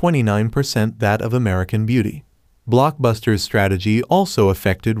just 29% that of American Beauty. Blockbuster's strategy also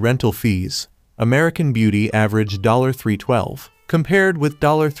affected rental fees. American Beauty averaged $312, compared with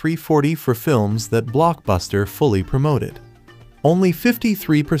 $340 for films that Blockbuster fully promoted. Only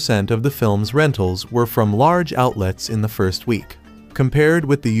 53% of the film's rentals were from large outlets in the first week, compared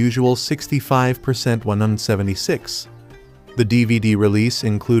with the usual 65%. 176. The DVD release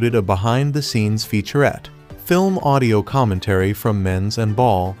included a behind-the-scenes featurette, film audio commentary from Menz and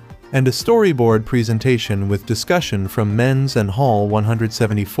Ball, and a storyboard presentation with discussion from Menz and Hall.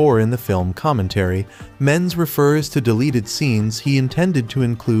 174. In the film commentary, Menz refers to deleted scenes he intended to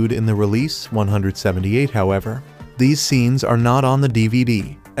include in the release. 178. However, these scenes are not on the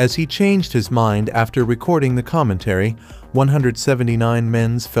DVD, as he changed his mind after recording the commentary. 179.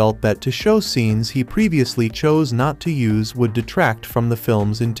 Menz felt that to show scenes he previously chose not to use would detract from the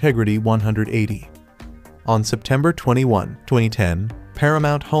film's integrity. 180. On September 21, 2010,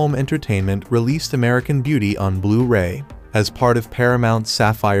 Paramount Home Entertainment released American Beauty on Blu-ray as part of Paramount's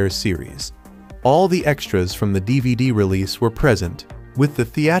Sapphire series. All the extras from the DVD release were present, with the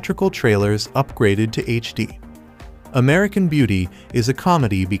theatrical trailers upgraded to HD. American Beauty is a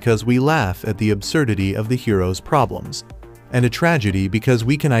comedy because we laugh at the absurdity of the hero's problems, and a tragedy because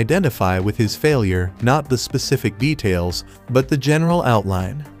we can identify with his failure, not the specific details, but the general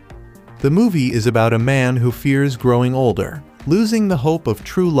outline. The movie is about a man who fears growing older, losing the hope of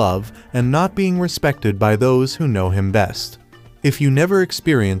true love, and not being respected by those who know him best. If you never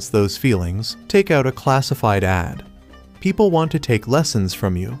experience those feelings, take out a classified ad. People want to take lessons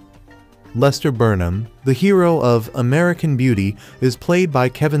from you. Lester Burnham, the hero of American Beauty, is played by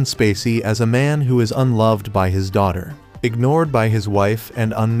Kevin Spacey as a man who is unloved by his daughter, ignored by his wife,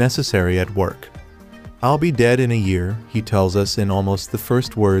 and unnecessary at work. "I'll be dead in a year," he tells us in almost the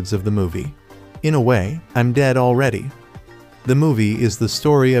first words of the movie. "In a way, I'm dead already." The movie is the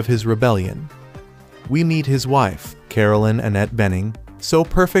story of his rebellion. We meet his wife, Carolyn Annette Bening, so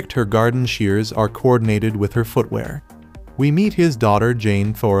perfect her garden shears are coordinated with her footwear. We meet his daughter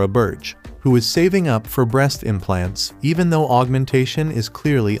Jane Thora Birch, who is saving up for breast implants even though augmentation is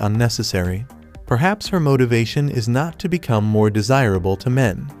clearly unnecessary. Perhaps her motivation is not to become more desirable to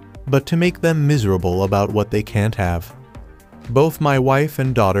men, but to make them miserable about what they can't have. "Both my wife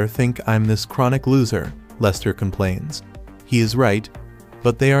and daughter think I'm this chronic loser," Lester complains. He is right,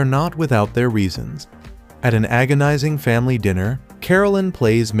 but they are not without their reasons. At an agonizing family dinner, Carolyn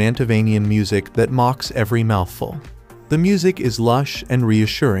plays Mantevanian music that mocks every mouthful. The music is lush and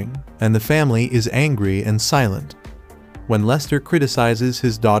reassuring, and the family is angry and silent. When Lester criticizes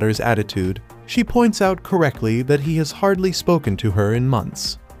his daughter's attitude, she points out correctly that he has hardly spoken to her in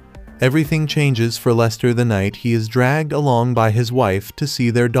months. Everything changes for Lester the night he is dragged along by his wife to see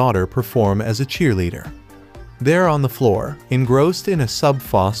their daughter perform as a cheerleader. There on the floor, engrossed in a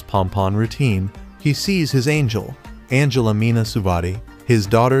sub-Foss pompon routine, he sees his angel, Mena Suvari, his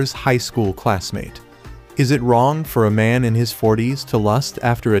daughter's high school classmate. Is it wrong for a man in his 40s to lust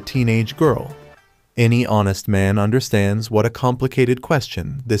after a teenage girl? Any honest man understands what a complicated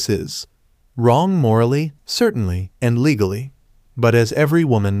question this is. Wrong morally, certainly, and legally. But as every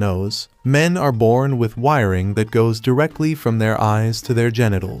woman knows, men are born with wiring that goes directly from their eyes to their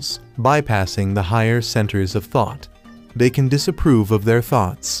genitals, bypassing the higher centers of thought. They can disapprove of their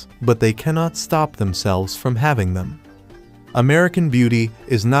thoughts, but they cannot stop themselves from having them. American Beauty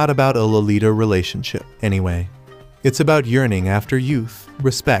is not about a Lolita relationship, anyway. It's about yearning after youth,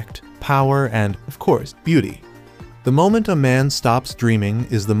 respect, power, and, of course, beauty. The moment a man stops dreaming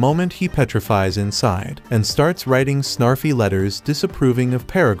is the moment he petrifies inside and starts writing snarfy letters disapproving of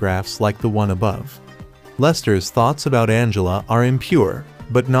paragraphs like the one above. Lester's thoughts about Angela are impure,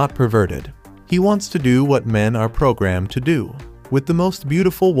 but not perverted. He wants to do what men are programmed to do, with the most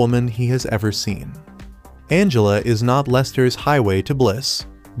beautiful woman he has ever seen. Angela is not Lester's highway to bliss,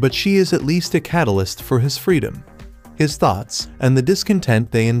 but she is at least a catalyst for his freedom. His thoughts, and the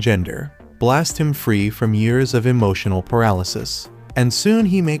discontent they engender, blast him free from years of emotional paralysis, and soon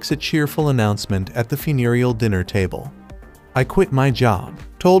he makes a cheerful announcement at the funereal dinner table. I quit my job,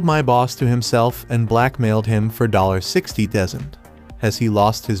 told my boss to himself and blackmailed him for $60,000. Has he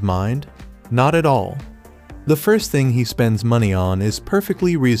lost his mind? Not at all. The first thing he spends money on is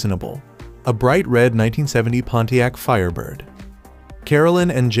perfectly reasonable. A bright red 1970 Pontiac Firebird. Carolyn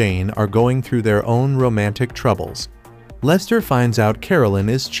and Jane are going through their own romantic troubles. Lester finds out Carolyn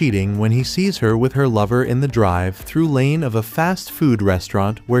is cheating when he sees her with her lover in the drive-through lane of a fast food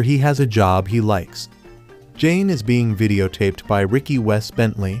restaurant where he has a job he likes. Jane is being videotaped by Ricky Wes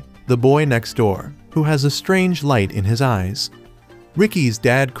Bentley, the boy next door, who has a strange light in his eyes. Ricky's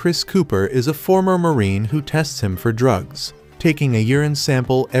dad, Chris Cooper, is a former Marine who tests him for drugs, taking a urine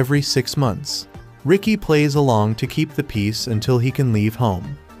sample every 6 months. Ricky plays along to keep the peace until he can leave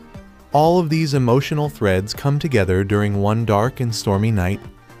home. All of these emotional threads come together during one dark and stormy night,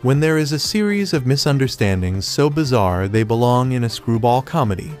 when there is a series of misunderstandings so bizarre they belong in a screwball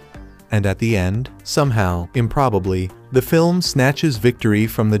comedy. And at the end, somehow, improbably, the film snatches victory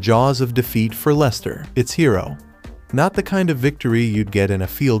from the jaws of defeat for Lester, its hero. Not the kind of victory you'd get in a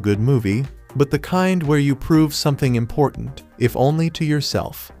feel-good movie, but the kind where you prove something important, if only to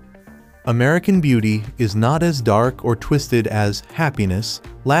yourself. American Beauty is not as dark or twisted as Happiness,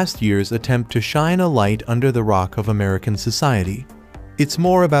 last year's attempt to shine a light under the rock of American society. It's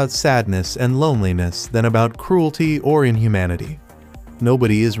more about sadness and loneliness than about cruelty or inhumanity.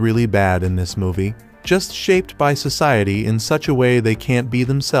 Nobody is really bad in this movie, just shaped by society in such a way they can't be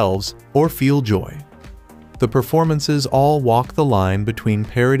themselves or feel joy. The performances all walk the line between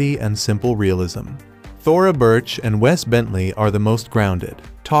parody and simple realism. Thora Birch and Wes Bentley are the most grounded,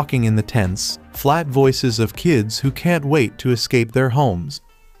 talking in the tense, flat voices of kids who can't wait to escape their homes.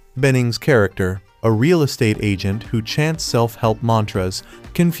 Bening's character, a real estate agent who chants self-help mantras,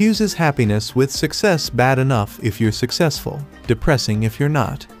 confuses happiness with success bad enough if you're successful, depressing if you're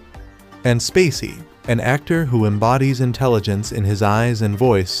not. And Spacey, an actor who embodies intelligence in his eyes and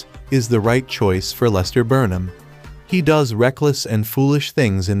voice, is the right choice for Lester Burnham. He does reckless and foolish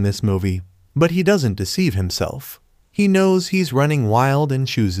things in this movie, but he doesn't deceive himself. He knows he's running wild and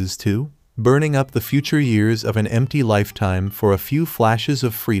chooses to, burning up the future years of an empty lifetime for a few flashes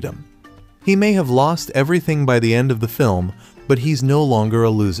of freedom. He may have lost everything by the end of the film, but he's no longer a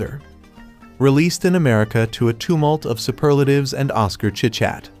loser. Released in America to a tumult of superlatives and Oscar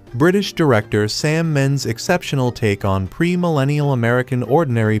chit-chat, British director Sam Mendes' exceptional take on pre-millennial American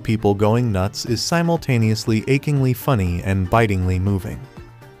ordinary people going nuts is simultaneously achingly funny and bitingly moving.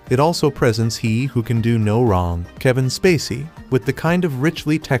 It also presents he who can do no wrong, Kevin Spacey, with the kind of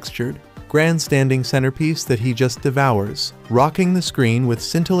richly textured, grandstanding centerpiece that he just devours, rocking the screen with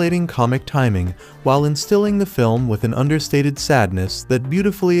scintillating comic timing while instilling the film with an understated sadness that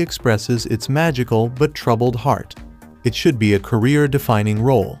beautifully expresses its magical but troubled heart. It should be a career-defining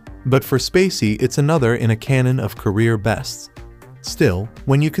role, but for Spacey it's another in a canon of career bests. Still,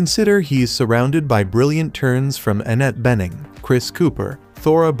 when you consider he's surrounded by brilliant turns from Annette Bening, Chris Cooper,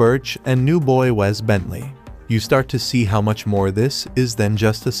 Thora Birch, and new boy Wes Bentley, you start to see how much more this is than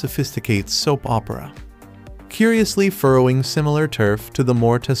just a sophisticated soap opera. Curiously furrowing similar turf to the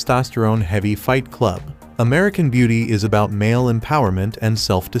more testosterone-heavy Fight Club, American Beauty is about male empowerment and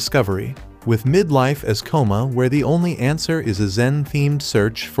self-discovery, with midlife as coma where the only answer is a Zen-themed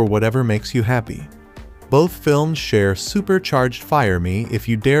search for whatever makes you happy. Both films share supercharged fire me if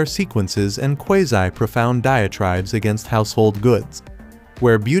you dare sequences and quasi-profound diatribes against household goods.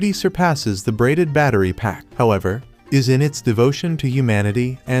 Where Beauty surpasses the braided battery pack, however, is in its devotion to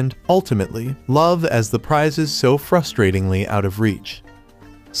humanity and, ultimately, love as the prizes so frustratingly out of reach.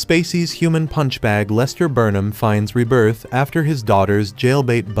 Spacey's human punchbag Lester Burnham finds rebirth after his daughter's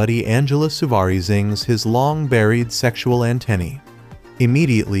jailbait buddy Mena Suvari zings his long-buried sexual antennae.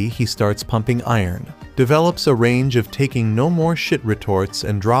 Immediately he starts pumping iron, develops a range of taking no more shit retorts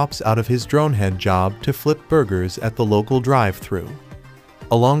and drops out of his dronehead job to flip burgers at the local drive-thru.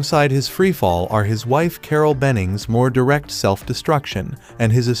 Alongside his freefall are his wife Carol Benning's more direct self-destruction and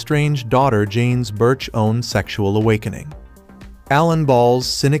his estranged daughter Jane's Birch-owned sexual awakening. Alan Ball's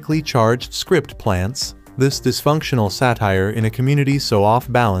cynically charged script plants this dysfunctional satire in a community so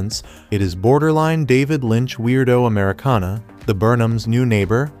off-balance it is borderline David Lynch weirdo Americana. The Burnhams' new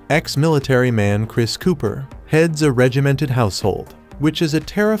neighbor, ex-military man Chris Cooper, heads a regimented household, which is a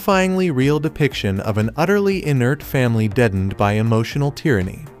terrifyingly real depiction of an utterly inert family deadened by emotional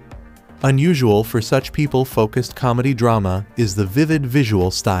tyranny. Unusual for such people-focused comedy drama is the vivid visual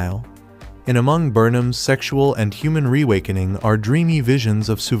style. And among Burnham's sexual and human reawakening are dreamy visions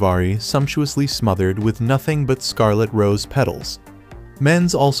of Suvari sumptuously smothered with nothing but scarlet rose petals.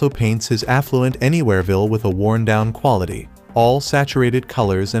 Mendes also paints his affluent Anywhereville with a worn-down quality, all saturated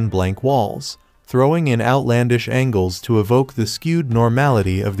colors and blank walls, throwing in outlandish angles to evoke the skewed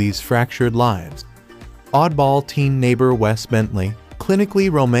normality of these fractured lives. Oddball teen neighbor Wes Bentley,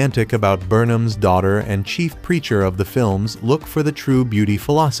 clinically romantic about Burnham's daughter and chief preacher of the film's look for the true beauty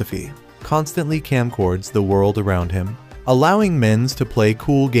philosophy, constantly camcords the world around him, allowing Mendes to play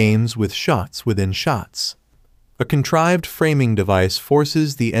cool games with shots within shots. A contrived framing device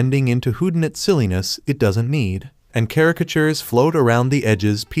forces the ending into whodunit silliness it doesn't need, and caricatures float around the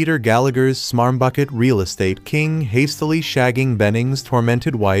edges. Peter Gallagher's smarmbucket real estate king hastily shagging Bening's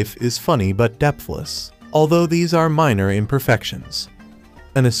tormented wife is funny but depthless, although these are minor imperfections.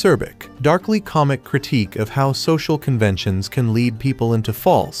 An acerbic, darkly comic critique of how social conventions can lead people into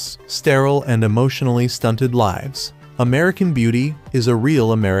false, sterile, and emotionally stunted lives. American Beauty is a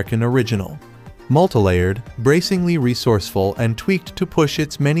real American original. Multilayered, bracingly resourceful, and tweaked to push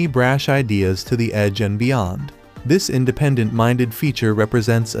its many brash ideas to the edge and beyond. This independent-minded feature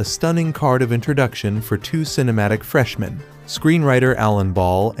represents a stunning card of introduction for two cinematic freshmen, screenwriter Alan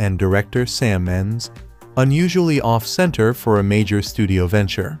Ball and director Sam Mendes, unusually off-center for a major studio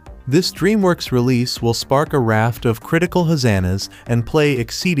venture. This DreamWorks release will spark a raft of critical hosannas and play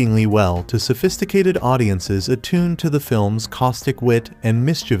exceedingly well to sophisticated audiences attuned to the film's caustic wit and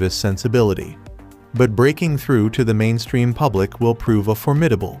mischievous sensibility. But breaking through to the mainstream public will prove a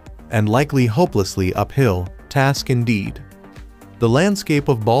formidable, and likely hopelessly uphill, task indeed. The landscape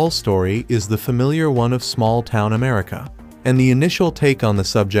of Ball's story is the familiar one of small-town America, and the initial take on the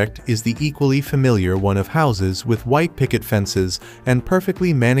subject is the equally familiar one of houses with white picket fences and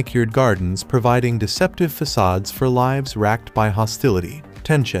perfectly manicured gardens providing deceptive facades for lives racked by hostility,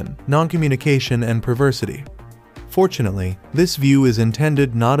 tension, non-communication, and perversity. Fortunately, this view is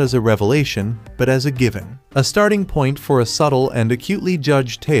intended not as a revelation, but as a given, a starting point for a subtle and acutely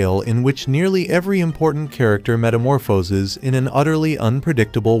judged tale in which nearly every important character metamorphoses in an utterly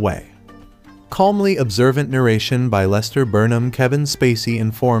unpredictable way. Calmly observant narration by Lester Burnham. Kevin Spacey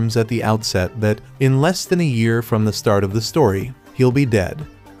informs at the outset that, in less than a year from the start of the story, he'll be dead.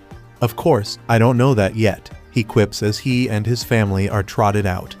 "Of course, I don't know that yet," he quips as he and his family are trotted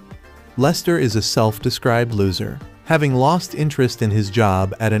out. Lester is a self-described loser, having lost interest in his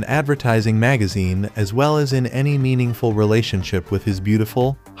job at an advertising magazine as well as in any meaningful relationship with his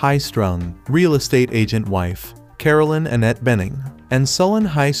beautiful, high-strung, real estate agent wife, Carolyn Annette Bening, and sullen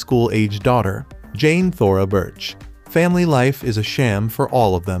high school-age daughter, Jane Thora Birch. Family life is a sham for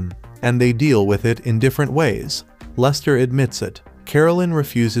all of them, and they deal with it in different ways. Lester admits it, Carolyn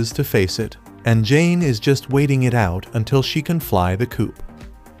refuses to face it, and Jane is just waiting it out until she can fly the coop.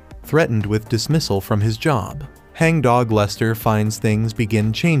 Threatened with dismissal from his job, hangdog Lester finds things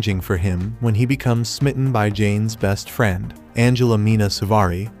begin changing for him when he becomes smitten by Jane's best friend, Mena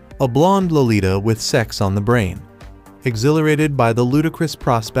Suvari, a blonde Lolita with sex on the brain. Exhilarated by the ludicrous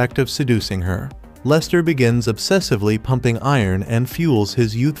prospect of seducing her, Lester begins obsessively pumping iron and fuels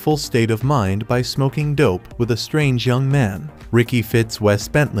his youthful state of mind by smoking dope with a strange young man, Ricky Fitz Wes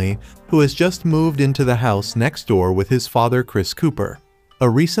Bentley, who has just moved into the house next door with his father Chris Cooper, a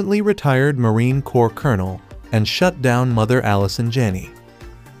recently retired Marine Corps colonel, and shut-down mother Allison Janney.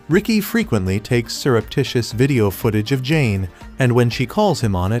 Ricky frequently takes surreptitious video footage of Jane, and when she calls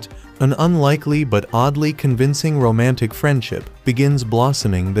him on it, an unlikely but oddly convincing romantic friendship begins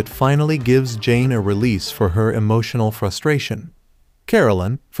blossoming that finally gives Jane a release for her emotional frustration.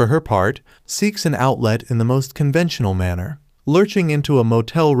 Carolyn, for her part, seeks an outlet in the most conventional manner, lurching into a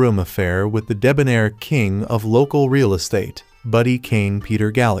motel room affair with the debonair king of local real estate, Buddy Kane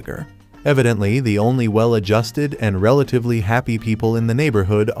Peter Gallagher. Evidently, the only well-adjusted and relatively happy people in the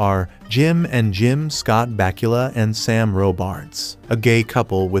neighborhood are Jim and Jim Scott Bakula and Sam Robards, a gay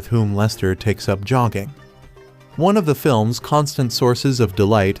couple with whom Lester takes up jogging. One of the film's constant sources of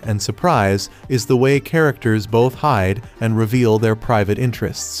delight and surprise is the way characters both hide and reveal their private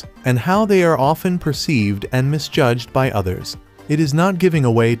interests, and how they are often perceived and misjudged by others. It is not giving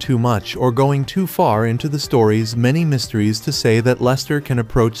away too much or going too far into the story's many mysteries to say that Lester can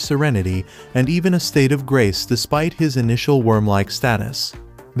approach serenity and even a state of grace despite his initial worm-like status.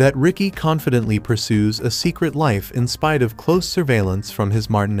 That Ricky confidently pursues a secret life in spite of close surveillance from his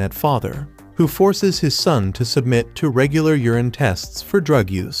martinet father, who forces his son to submit to regular urine tests for drug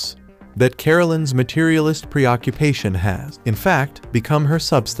use. That Carolyn's materialist preoccupation has, in fact, become her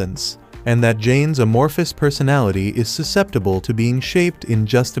substance, and that Jane's amorphous personality is susceptible to being shaped in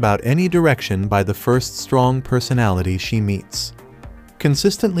just about any direction by the first strong personality she meets.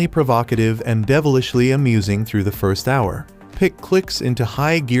 Consistently provocative and devilishly amusing through the first hour, Pick clicks into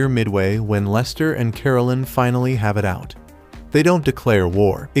high gear midway when Lester and Carolyn finally have it out. They don't declare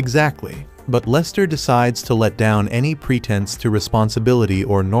war, exactly, But Lester decides to let down any pretense to responsibility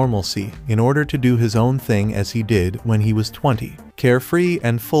or normalcy in order to do his own thing as he did when he was 20, carefree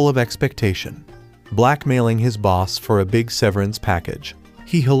and full of expectation. Blackmailing his boss for a big severance package,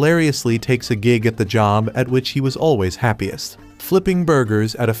 he hilariously takes a gig at the job at which he was always happiest, flipping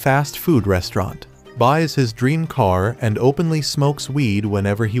burgers at a fast food restaurant, buys his dream car, and openly smokes weed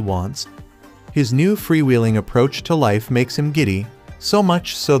whenever he wants. His new freewheeling approach to life makes him giddy, so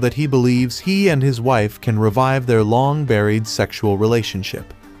much so that he believes he and his wife can revive their long-buried sexual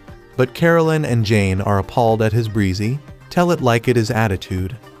relationship. But Carolyn and Jane are appalled at his breezy, tell-it-like-it-is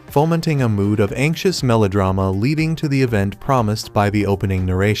attitude, fomenting a mood of anxious melodrama leading to the event promised by the opening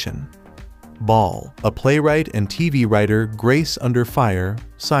narration. Ball, a playwright and TV writer, Grace Under Fire,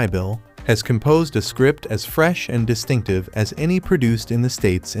 Sybil, has composed a script as fresh and distinctive as any produced in the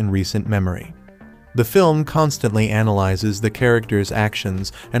States in recent memory. The film constantly analyzes the characters'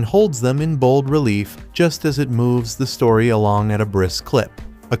 actions and holds them in bold relief just as it moves the story along at a brisk clip,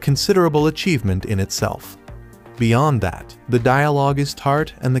 a considerable achievement in itself. Beyond that, the dialogue is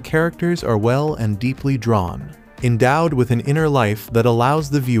tart and the characters are well and deeply drawn, endowed with an inner life that allows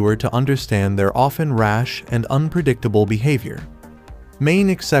the viewer to understand their often rash and unpredictable behavior. Main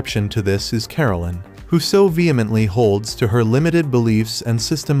exception to this is Carolyn, who so vehemently holds to her limited beliefs and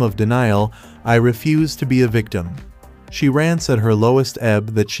system of denial. "I refuse to be a victim." She rants at her lowest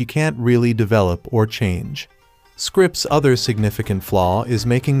ebb that she can't really develop or change. Script's other significant flaw is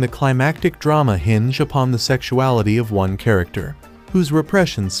making the climactic drama hinge upon the sexuality of one character, whose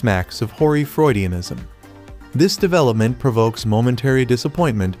repression smacks of hoary Freudianism. This development provokes momentary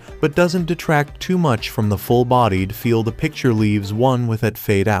disappointment, but doesn't detract too much from the full-bodied feel the picture leaves one with at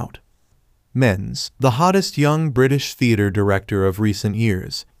fade out. Mendes, the hottest young British theatre director of recent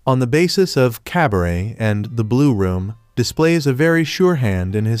years, on the basis of Cabaret and The Blue Room, displays a very sure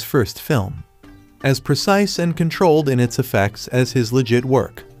hand in his first film, as precise and controlled in its effects as his legit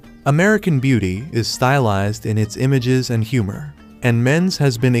work. American Beauty is stylized in its images and humor, and Mendes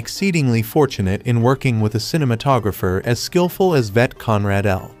has been exceedingly fortunate in working with a cinematographer as skillful as vet Conrad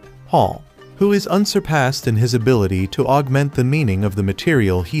L. Hall, who is unsurpassed in his ability to augment the meaning of the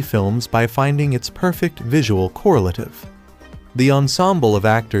material he films by finding its perfect visual correlative. The ensemble of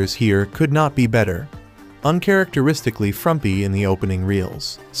actors here could not be better. Uncharacteristically frumpy in the opening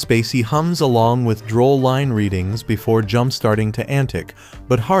reels, Spacey hums along with droll line readings before jump-starting to antic,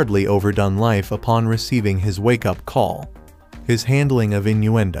 but hardly overdone life upon receiving his wake-up call. His handling of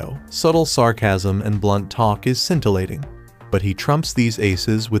innuendo, subtle sarcasm, and blunt talk is scintillating, but he trumps these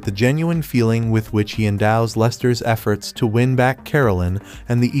aces with the genuine feeling with which he endows Lester's efforts to win back Carolyn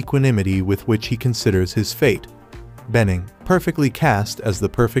and the equanimity with which he considers his fate. Bening, perfectly cast as the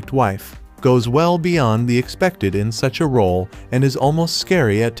perfect wife, goes well beyond the expected in such a role and is almost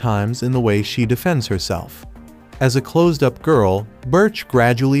scary at times in the way she defends herself. As a closed-up girl, Birch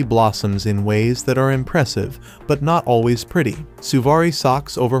gradually blossoms in ways that are impressive, but not always pretty. Suvari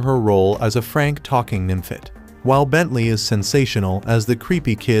socks over her role as a frank talking nymphet, while Bentley is sensational as the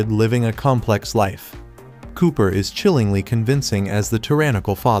creepy kid living a complex life. Cooper is chillingly convincing as the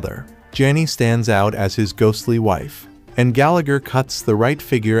tyrannical father. Jenny stands out as his ghostly wife, and Gallagher cuts the right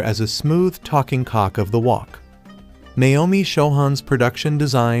figure as a smooth talking cock of the walk. Naomi Chauhan's production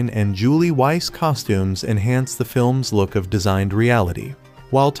design and Julie Weiss costumes enhance the film's look of designed reality,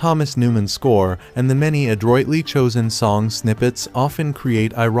 while Thomas Newman's score and the many adroitly chosen song snippets often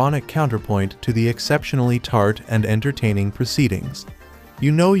create ironic counterpoint to the exceptionally tart and entertaining proceedings.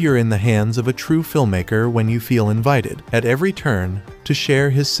 You know you're in the hands of a true filmmaker when you feel invited, at every turn, to share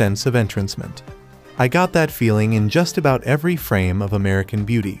his sense of entrancement. I got that feeling in just about every frame of American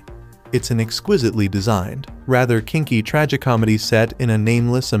Beauty. It's an exquisitely designed, rather kinky tragicomedy set in a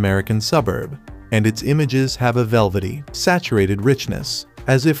nameless American suburb, and its images have a velvety, saturated richness,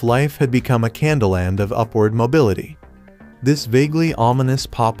 as if life had become a candleland of upward mobility. This vaguely ominous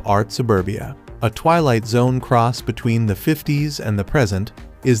pop art suburbia, a Twilight Zone cross between the 50s and the present,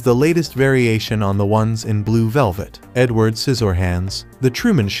 is the latest variation on the ones in Blue Velvet, Edward Scissorhands, The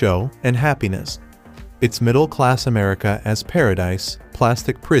Truman Show, and Happiness. It's middle-class America as paradise,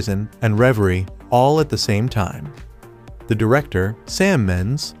 plastic prison, and reverie, all at the same time. The director, Sam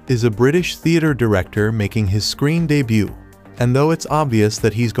Mendes, is a British theatre director making his screen debut, and though it's obvious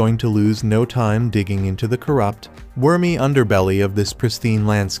that he's going to lose no time digging into the corrupt, wormy underbelly of this pristine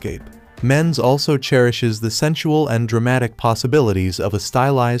landscape, Mendes also cherishes the sensual and dramatic possibilities of a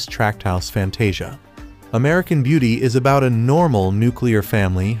stylized tract-house fantasia. American Beauty is about a normal nuclear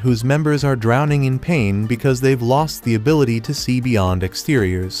family whose members are drowning in pain because they've lost the ability to see beyond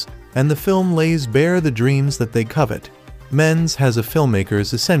exteriors, and the film lays bare the dreams that they covet. Mendes has a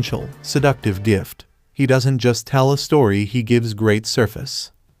filmmaker's essential, seductive gift. He doesn't just tell a story, he gives great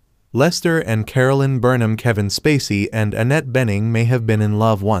surface. Lester and Carolyn Burnham, Kevin Spacey and Annette Bening may have been in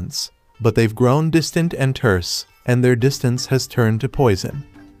love once, but they've grown distant and terse, and their distance has turned to poison.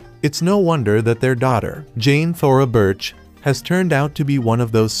 It's no wonder that their daughter, Jane Thora Birch, has turned out to be one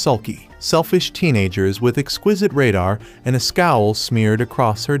of those sulky, selfish teenagers with exquisite radar and a scowl smeared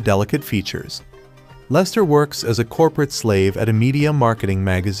across her delicate features. Lester works as a corporate slave at a media marketing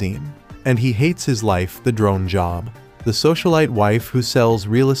magazine, and he hates his life, the drone job, the socialite wife who sells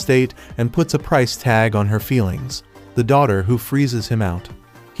real estate and puts a price tag on her feelings, the daughter who freezes him out.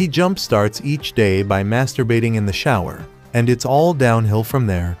 He jump-starts each day by masturbating in the shower, and it's all downhill from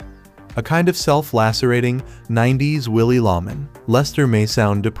there. A kind of self-lacerating, 90s Willy Lawman. Lester may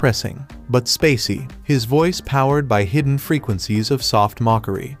sound depressing, but Spacey, his voice powered by hidden frequencies of soft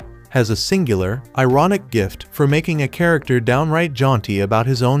mockery, has a singular, ironic gift for making a character downright jaunty about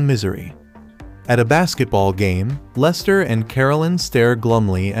his own misery. At a basketball game, Lester and Carolyn stare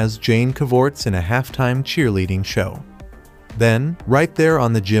glumly as Jane cavorts in a halftime cheerleading show. Then, right there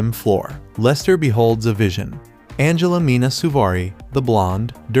on the gym floor, Lester beholds a vision. Mena Suvari, the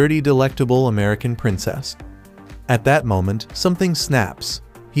blonde, dirty, delectable American princess. At that moment, something snaps.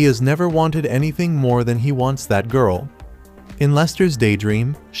 He has never wanted anything more than he wants that girl. In Lester's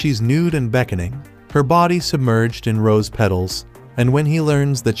daydream, she's nude and beckoning, her body submerged in rose petals, and when he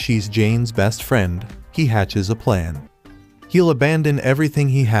learns that she's Jane's best friend, he hatches a plan. He'll abandon everything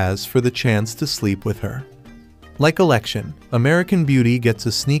he has for the chance to sleep with her. Like Election, American Beauty gets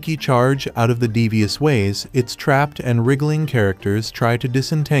a sneaky charge out of the devious ways its trapped and wriggling characters try to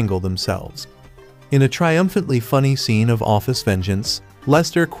disentangle themselves. In a triumphantly funny scene of office vengeance,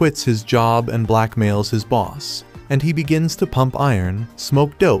 Lester quits his job and blackmails his boss, and he begins to pump iron,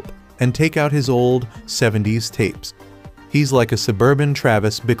 smoke dope, and take out his old 70s tapes. He's like a suburban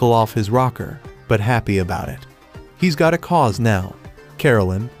Travis Bickle off his rocker, but happy about it. He's got a cause now.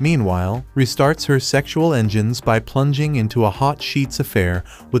 Carolyn, meanwhile, restarts her sexual engines by plunging into a hot sheets affair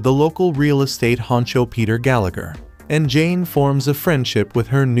with the local real estate honcho Peter Gallagher, and Jane forms a friendship with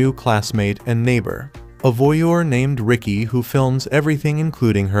her new classmate and neighbor, a voyeur named Ricky who films everything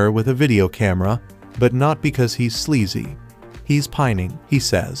including her with a video camera, but not because he's sleazy. He's pining, he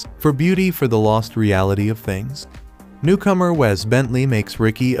says, for beauty, for the lost reality of things. Newcomer Wes Bentley makes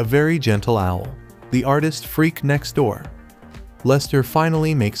Ricky a very gentle owl, the artist freak next door. Lester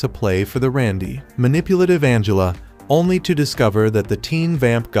finally makes a play for the randy, manipulative Angela, only to discover that the teen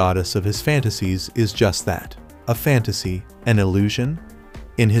vamp goddess of his fantasies is just that, a fantasy, an illusion.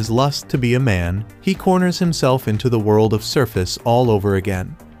 In his lust to be a man, he corners himself into the world of surface all over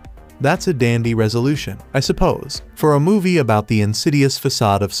again. That's a dandy resolution, I suppose, for a movie about the insidious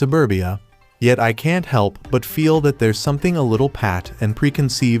facade of suburbia, yet I can't help but feel that there's something a little pat and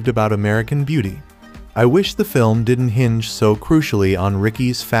preconceived about American Beauty. I wish the film didn't hinge so crucially on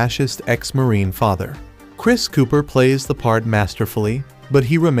Ricky's fascist ex-Marine father. Chris Cooper plays the part masterfully, but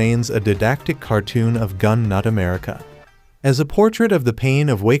he remains a didactic cartoon of gun nut America. As a portrait of the pain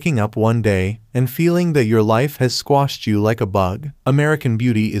of waking up one day and feeling that your life has squashed you like a bug, American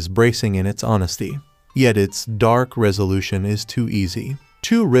Beauty is bracing in its honesty. Yet its dark resolution is too easy,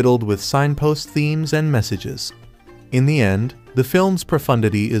 too riddled with signpost themes and messages. In the end, the film's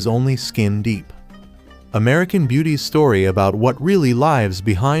profundity is only skin deep. American Beauty's story about what really lies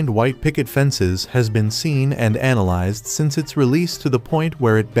behind white picket fences has been seen and analyzed since its release to the point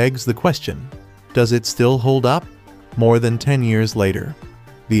where it begs the question, does it still hold up? More than 10 years later.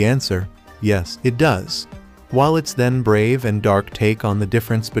 The answer, yes, it does. While its then brave and dark take on the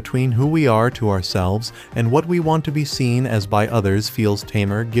difference between who we are to ourselves and what we want to be seen as by others feels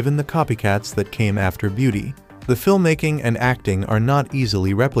tamer given the copycats that came after Beauty, the filmmaking and acting are not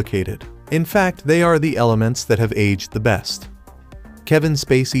easily replicated. In fact, they are the elements that have aged the best. Kevin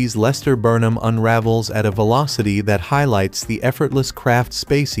Spacey's Lester Burnham unravels at a velocity that highlights the effortless craft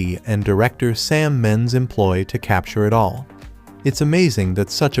Spacey and director Sam Mendes employ to capture it all. It's amazing that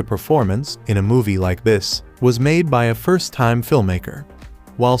such a performance, in a movie like this, was made by a first-time filmmaker.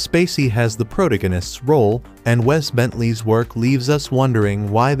 While Spacey has the protagonist's role, and Wes Bentley's work leaves us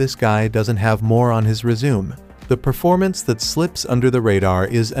wondering why this guy doesn't have more on his resume, the performance that slips under the radar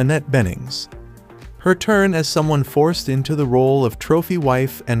is Annette Bening's. Her turn as someone forced into the role of trophy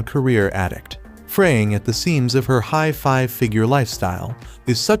wife and career addict, fraying at the seams of her high five-figure lifestyle,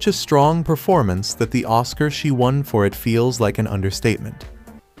 is such a strong performance that the Oscar she won for it feels like an understatement.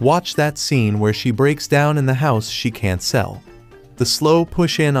 Watch that scene where she breaks down in the house she can't sell. The slow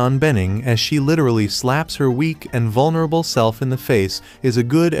push-in on Bening as she literally slaps her weak and vulnerable self in the face is as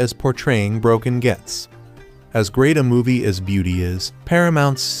good as portraying broken gets. As great a movie as Beauty is,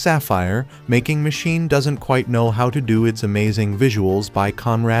 Paramount's Sapphire making machine doesn't quite know how to do its amazing visuals by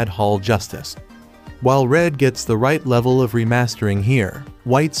Conrad Hall justice. While red gets the right level of remastering here,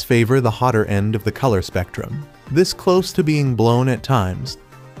 whites favor the hotter end of the color spectrum, this close to being blown at times.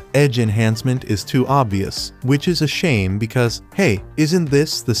 Edge enhancement is too obvious, which is a shame because, hey, isn't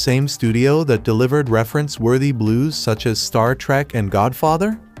this the same studio that delivered reference-worthy blues such as Star Trek and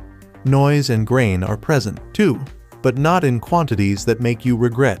Godfather? Noise and grain are present, too, but not in quantities that make you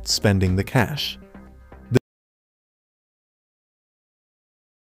regret spending the cash.